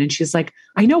happened. And she's like,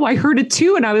 I know, I heard it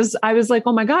too. And I was like,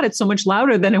 oh my God, it's so much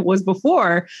louder than it was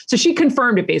before. So she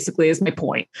confirmed it basically is my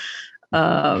point.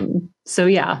 So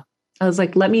yeah, I was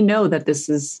like, let me know that this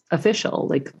is official.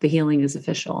 Like the healing is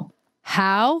official.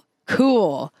 How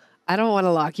cool. I don't want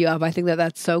to lock you up. I think that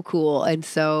that's so cool and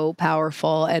so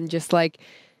powerful. And just like,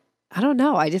 I don't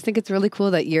know. I just think it's really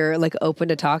cool that you're like open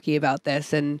to talking about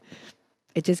this. And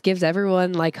it just gives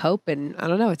everyone like hope. And I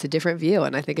don't know, it's a different view.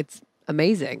 And I think it's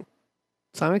amazing.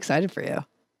 So I'm excited for you.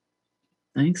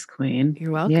 Thanks, Queen.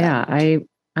 You're welcome. Yeah,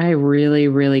 I really,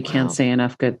 really can't say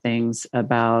enough good things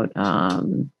about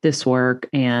this work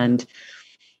and,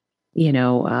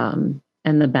 and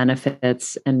the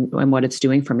benefits and what it's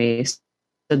doing for me.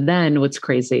 So then what's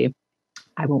crazy,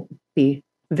 I won't be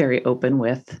very open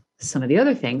with some of the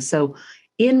other things. So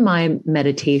in my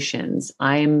meditations,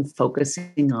 I'm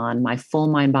focusing on my full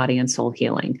mind, body, and soul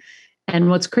healing. And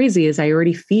what's crazy is I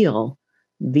already feel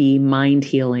the mind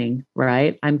healing,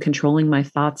 right? I'm controlling my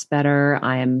thoughts better.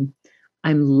 I'm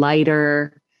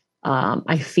lighter.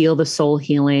 I feel the soul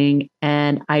healing.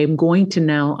 And I am going to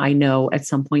now, I know at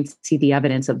some point, see the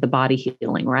evidence of the body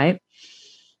healing, right?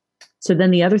 So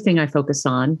then the other thing I focus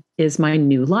on is my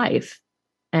new life.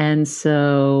 And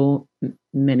so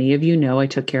many of you know, I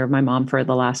took care of my mom for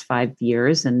the last 5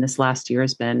 years. And this last year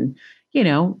has been,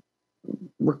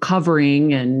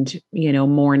 recovering and,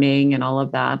 mourning and all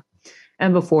of that.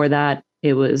 And before that,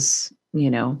 it was,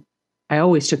 I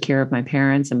always took care of my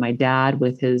parents and my dad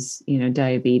with his,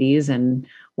 diabetes and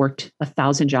worked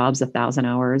 1,000 jobs, 1,000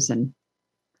 hours.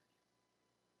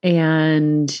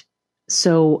 And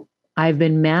so I've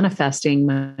been manifesting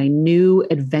my new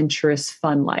adventurous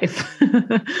fun life.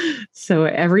 So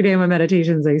every day in my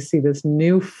meditations, I see this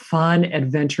new fun,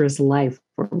 adventurous life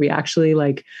where we actually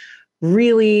like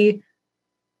really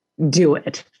do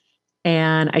it.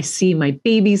 And I see my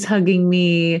babies hugging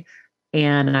me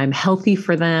and I'm healthy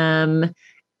for them.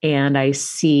 And I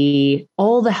see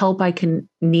all the help I can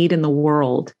need in the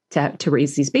world to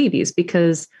raise these babies.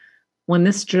 Because when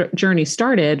this journey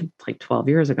started like 12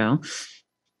 years ago,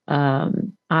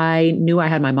 I knew I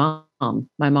had my mom.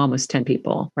 My mom was 10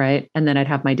 people, right? And then I'd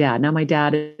have my dad. Now my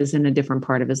dad is in a different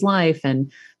part of his life.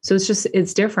 And so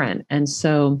it's different. And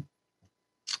so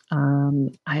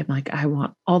I'm like, I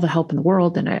want all the help in the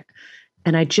world. And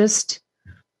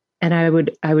I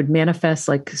would manifest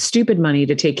like stupid money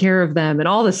to take care of them and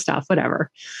all this stuff, whatever.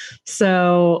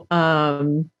 So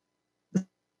I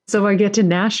get to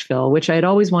Nashville, which I had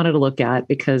always wanted to look at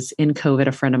because in COVID,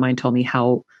 a friend of mine told me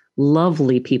how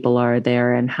lovely people are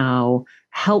there and how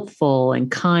helpful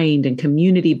and kind and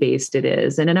community based it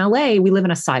is. And in LA, we live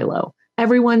in a silo.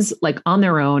 Everyone's like on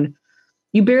their own.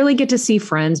 You barely get to see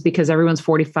friends because everyone's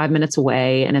 45 minutes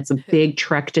away and it's a big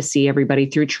trek to see everybody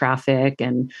through traffic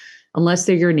and unless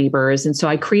they're your neighbors. And so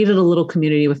I created a little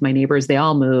community with my neighbors. They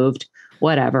all moved,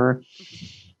 whatever.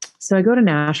 So I go to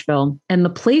Nashville and the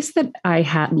place that I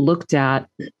had looked at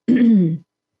and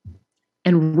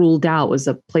ruled out was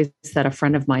a place that a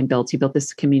friend of mine built. He built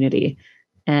this community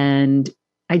and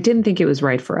I didn't think it was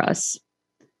right for us.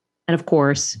 And of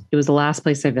course, it was the last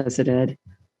place I visited.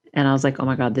 And I was like, oh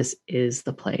my God, this is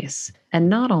the place. And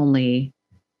not only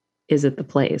is it the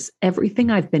place,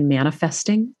 everything I've been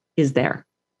manifesting is there.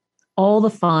 All the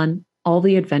fun, all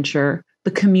the adventure,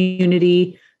 the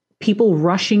community, people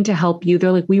rushing to help you.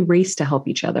 They're like, we race to help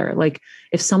each other. Like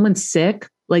if someone's sick,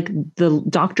 like the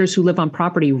doctors who live on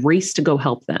property race to go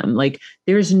help them. Like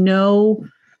there's no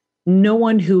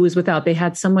one who is without. They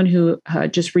had someone who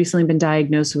had just recently been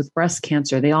diagnosed with breast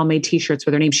cancer. They all made t-shirts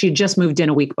with her name. She had just moved in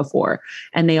a week before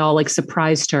and they all like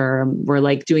surprised her. We're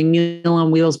like doing Meal on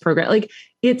Wheels program. Like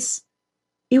it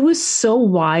was so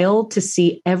wild to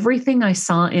see everything I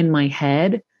saw in my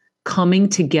head coming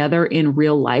together in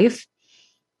real life.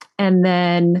 And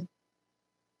then,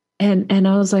 and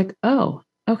I was like, oh,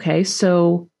 okay.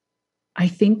 So I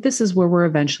think this is where we're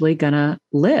eventually going to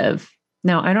live.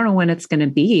 Now, I don't know when it's going to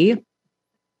be.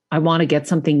 I want to get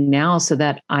something now so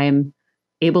that I'm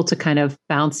able to kind of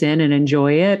bounce in and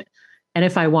enjoy it. And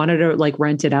if I wanted to like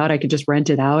rent it out, I could just rent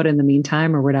it out in the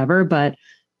meantime or whatever. But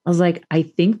I was like, I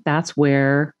think that's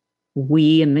where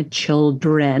we and the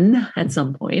children at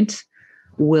some point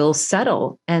will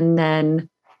settle. And then,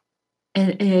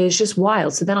 and it's just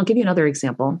wild. So then I'll give you another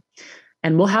example.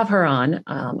 And we'll have her on.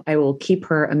 I will keep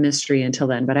her a mystery until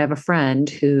then. But I have a friend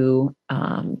who,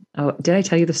 did I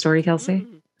tell you the story, Kelsey?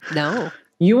 No.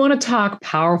 You want to talk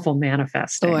powerful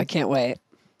manifesting. Oh, I can't wait.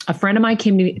 A friend of mine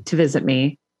came to visit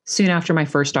me soon after my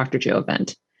first Dr. Joe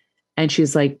event. And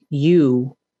she's like,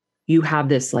 you have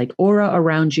this like aura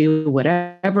around you,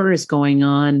 whatever is going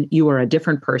on, you are a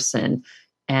different person.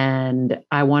 And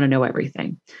I want to know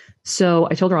everything. So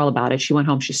I told her all about it. She went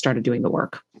home, she started doing the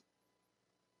work.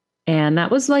 And that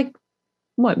was like,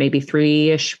 maybe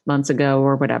 3-ish months ago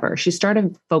or whatever. She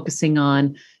started focusing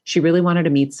on, she really wanted to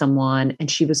meet someone. And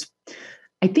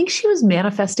I think she was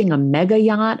manifesting a mega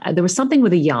yacht. There was something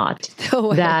with a yacht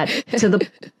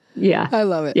that yeah. I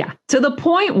love it. Yeah. To the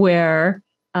point where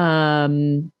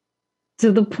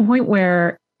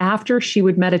after she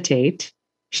would meditate,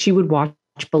 she would watch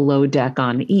Below Deck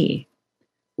on E,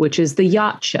 which is the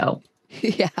yacht show.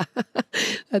 Yeah.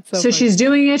 That's so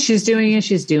funny.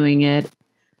 She's doing it.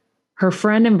 Her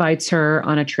friend invites her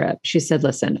on a trip. She said,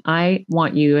 listen, I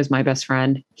want you as my best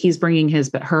friend. He's bringing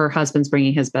her husband's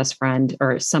bringing his best friend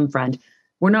or some friend.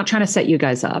 We're not trying to set you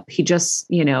guys up. He just,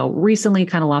 recently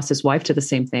kind of lost his wife to the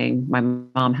same thing my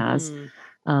mom has.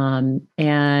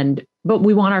 But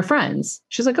we want our friends.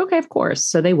 She's like, okay, of course.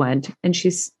 So they went and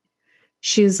she's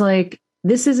like,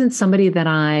 this isn't somebody that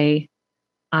I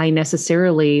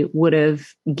necessarily would have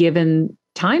given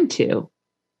time to,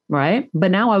 right?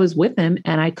 But now I was with him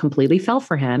and I completely fell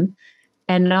for him.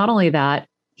 And not only that,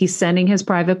 he's sending his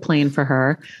private plane for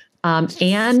her. And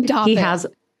he has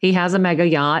a mega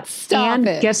yacht.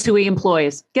 Guess who he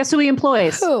employs?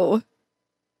 Who?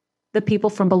 The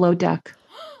people from Below Deck.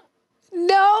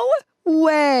 No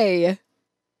way.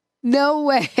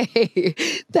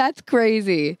 That's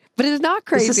crazy. But it's not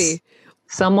crazy.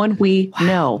 Someone we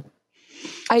know.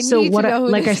 I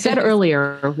said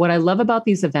earlier, what I love about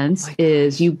these events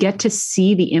is you get to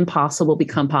see the impossible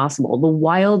become possible. The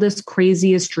wildest,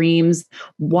 craziest dreams,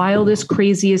 wildest,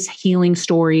 craziest healing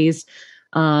stories.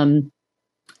 And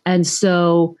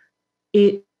so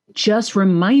it just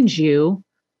reminds you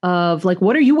of like,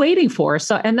 what are you waiting for?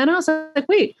 So, and then I was like,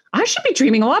 wait, I should be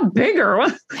dreaming a lot bigger.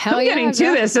 I'm getting to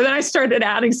this. So then I started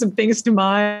adding some things to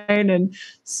mine. And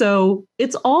so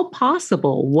it's all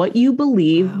possible. What you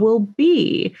believe will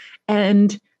be.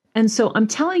 And so I'm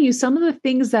telling you some of the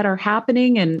things that are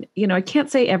happening and, I can't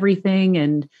say everything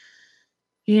and,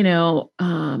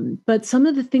 but some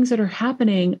of the things that are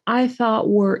happening, I thought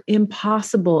were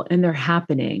impossible and they're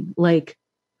happening.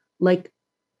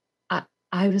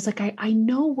 I was like, I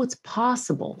know what's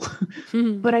possible,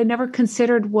 but I never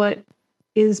considered what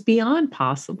is beyond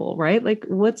possible, right? Like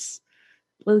let's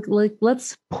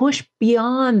push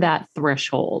beyond that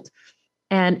threshold.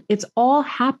 And it's all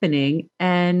happening.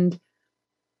 And,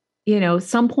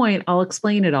 some point I'll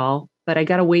explain it all, but I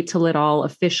got to wait till it all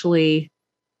officially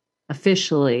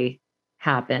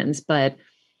happens. But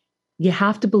you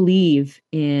have to believe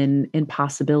in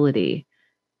possibility.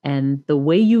 And the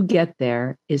way you get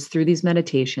there is through these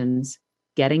meditations,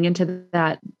 getting into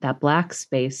that black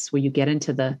space where you get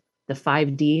into the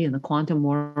 5D and the quantum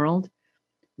world,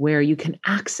 where you can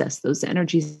access those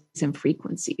energies and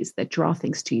frequencies that draw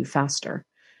things to you faster.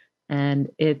 And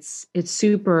it's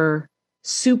super,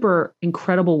 super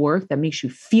incredible work that makes you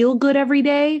feel good every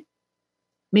day,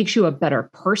 makes you a better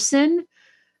person,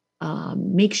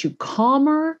 makes you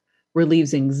calmer,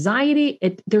 relieves anxiety.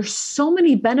 There's so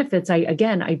many benefits. I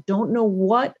don't know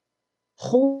what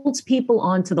holds people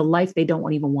on to the life they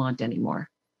don't even want anymore.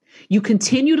 You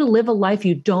continue to live a life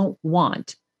you don't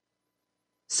want.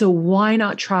 So why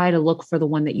not try to look for the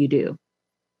one that you do?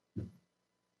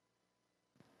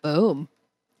 Boom.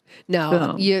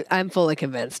 No, Boom. I'm fully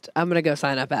convinced. I'm going to go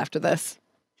sign up after this.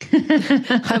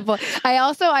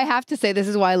 I have to say, this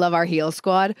is why I love our Heal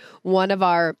Squad. One of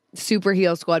our super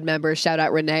Heal Squad members, shout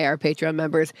out Renee, our Patreon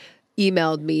members,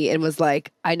 emailed me and was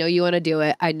like, I know you want to do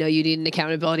it. I know you need an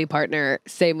accountability partner.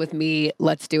 Same with me.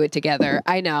 Let's do it together.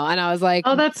 I know. And I was like,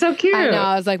 oh, that's so cute. I know.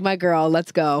 I was like, my girl,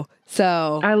 let's go.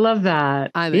 So I love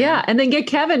that. I'm in. Yeah. And then get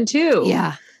Kevin too.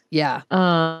 Yeah. Yeah.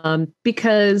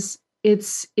 Because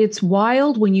it's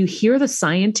wild when you hear the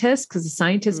scientists, because the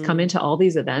scientists come into all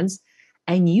these events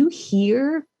and you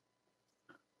hear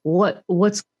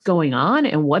what's going on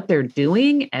and what they're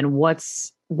doing and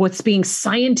what's being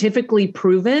scientifically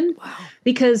proven. Wow.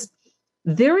 Because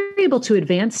they're able to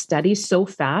advance studies so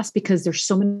fast because there's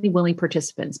so many willing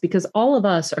participants, because all of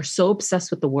us are so obsessed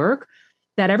with the work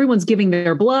that everyone's giving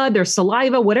their blood, their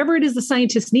saliva, whatever it is the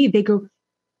scientists need. They go,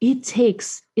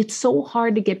 it's so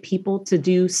hard to get people to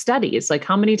do studies. Like,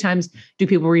 how many times do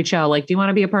people reach out? Like, do you want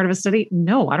to be a part of a study?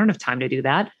 No, I don't have time to do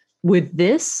that. With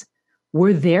this,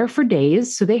 we're there for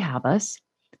days. So they have us,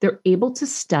 they're able to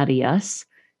study us,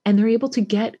 and they're able to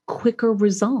get quicker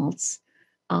results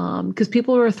because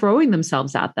people are throwing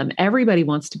themselves at them. Everybody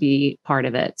wants to be part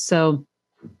of it. So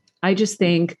I just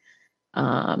think,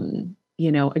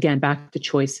 again, back to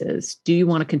choices. Do you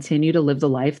want to continue to live the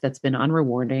life that's been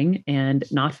unrewarding and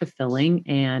not fulfilling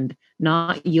and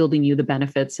not yielding you the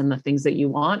benefits and the things that you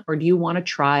want? Or do you want to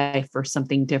try for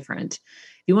something different?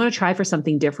 If you want to try for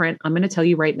something different, I'm going to tell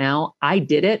you right now, I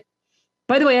did it.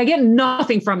 By the way, I get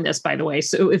nothing from this, by the way.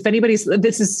 So if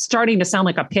this is starting to sound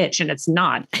like a pitch, and it's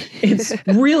not, it's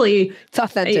really, it's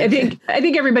authentic. I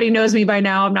think everybody knows me by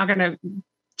now. I'm not going to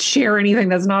share anything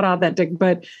that's not authentic,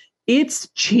 but it's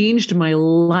changed my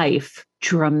life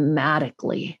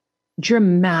dramatically.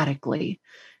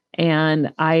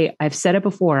 And I've said it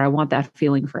before, I want that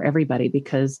feeling for everybody,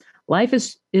 because life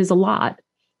is a lot.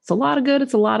 It's a lot of good.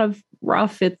 It's a lot of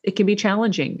rough. It can be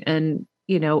challenging. And,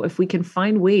 if we can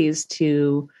find ways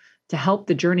to help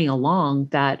the journey along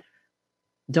that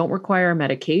don't require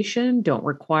medication, don't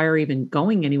require even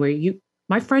going anywhere.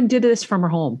 My friend did this from her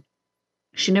home.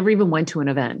 She never even went to an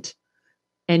event.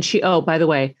 And by the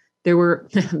way, there were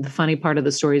the funny part of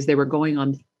the story is they were going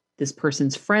on this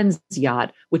person's friend's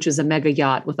yacht, which is a mega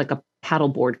yacht with like a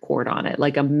paddleboard cord on it,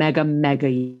 like a mega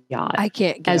yacht. I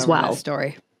can't get as over well. That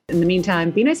story. In the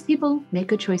meantime, be nice people, make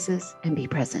good choices, and be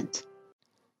present.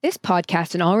 This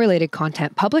podcast and all related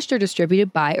content published or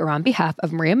distributed by or on behalf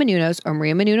of Maria Menounos or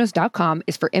mariamenounos.com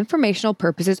is for informational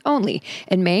purposes only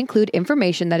and may include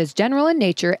information that is general in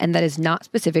nature and that is not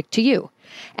specific to you.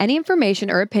 Any information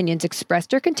or opinions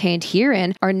expressed or contained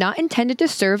herein are not intended to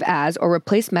serve as or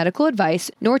replace medical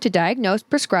advice, nor to diagnose,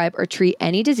 prescribe, or treat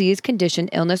any disease, condition,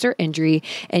 illness, or injury,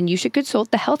 and you should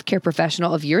consult the healthcare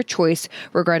professional of your choice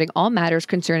regarding all matters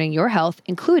concerning your health,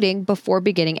 including before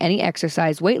beginning any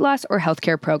exercise, weight loss, or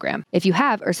healthcare program. If you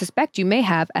have or suspect you may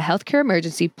have a healthcare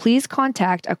emergency, please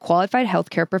contact a qualified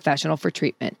healthcare professional for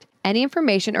treatment. Any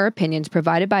information or opinions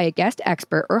provided by a guest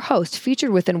expert or host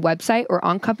featured within website or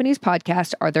on company's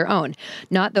podcast are their own,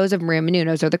 not those of Maria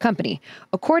Menounos or the company.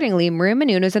 Accordingly, Maria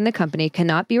Menounos and the company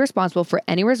cannot be responsible for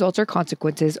any results or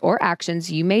consequences or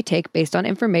actions you may take based on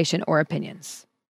information or opinions.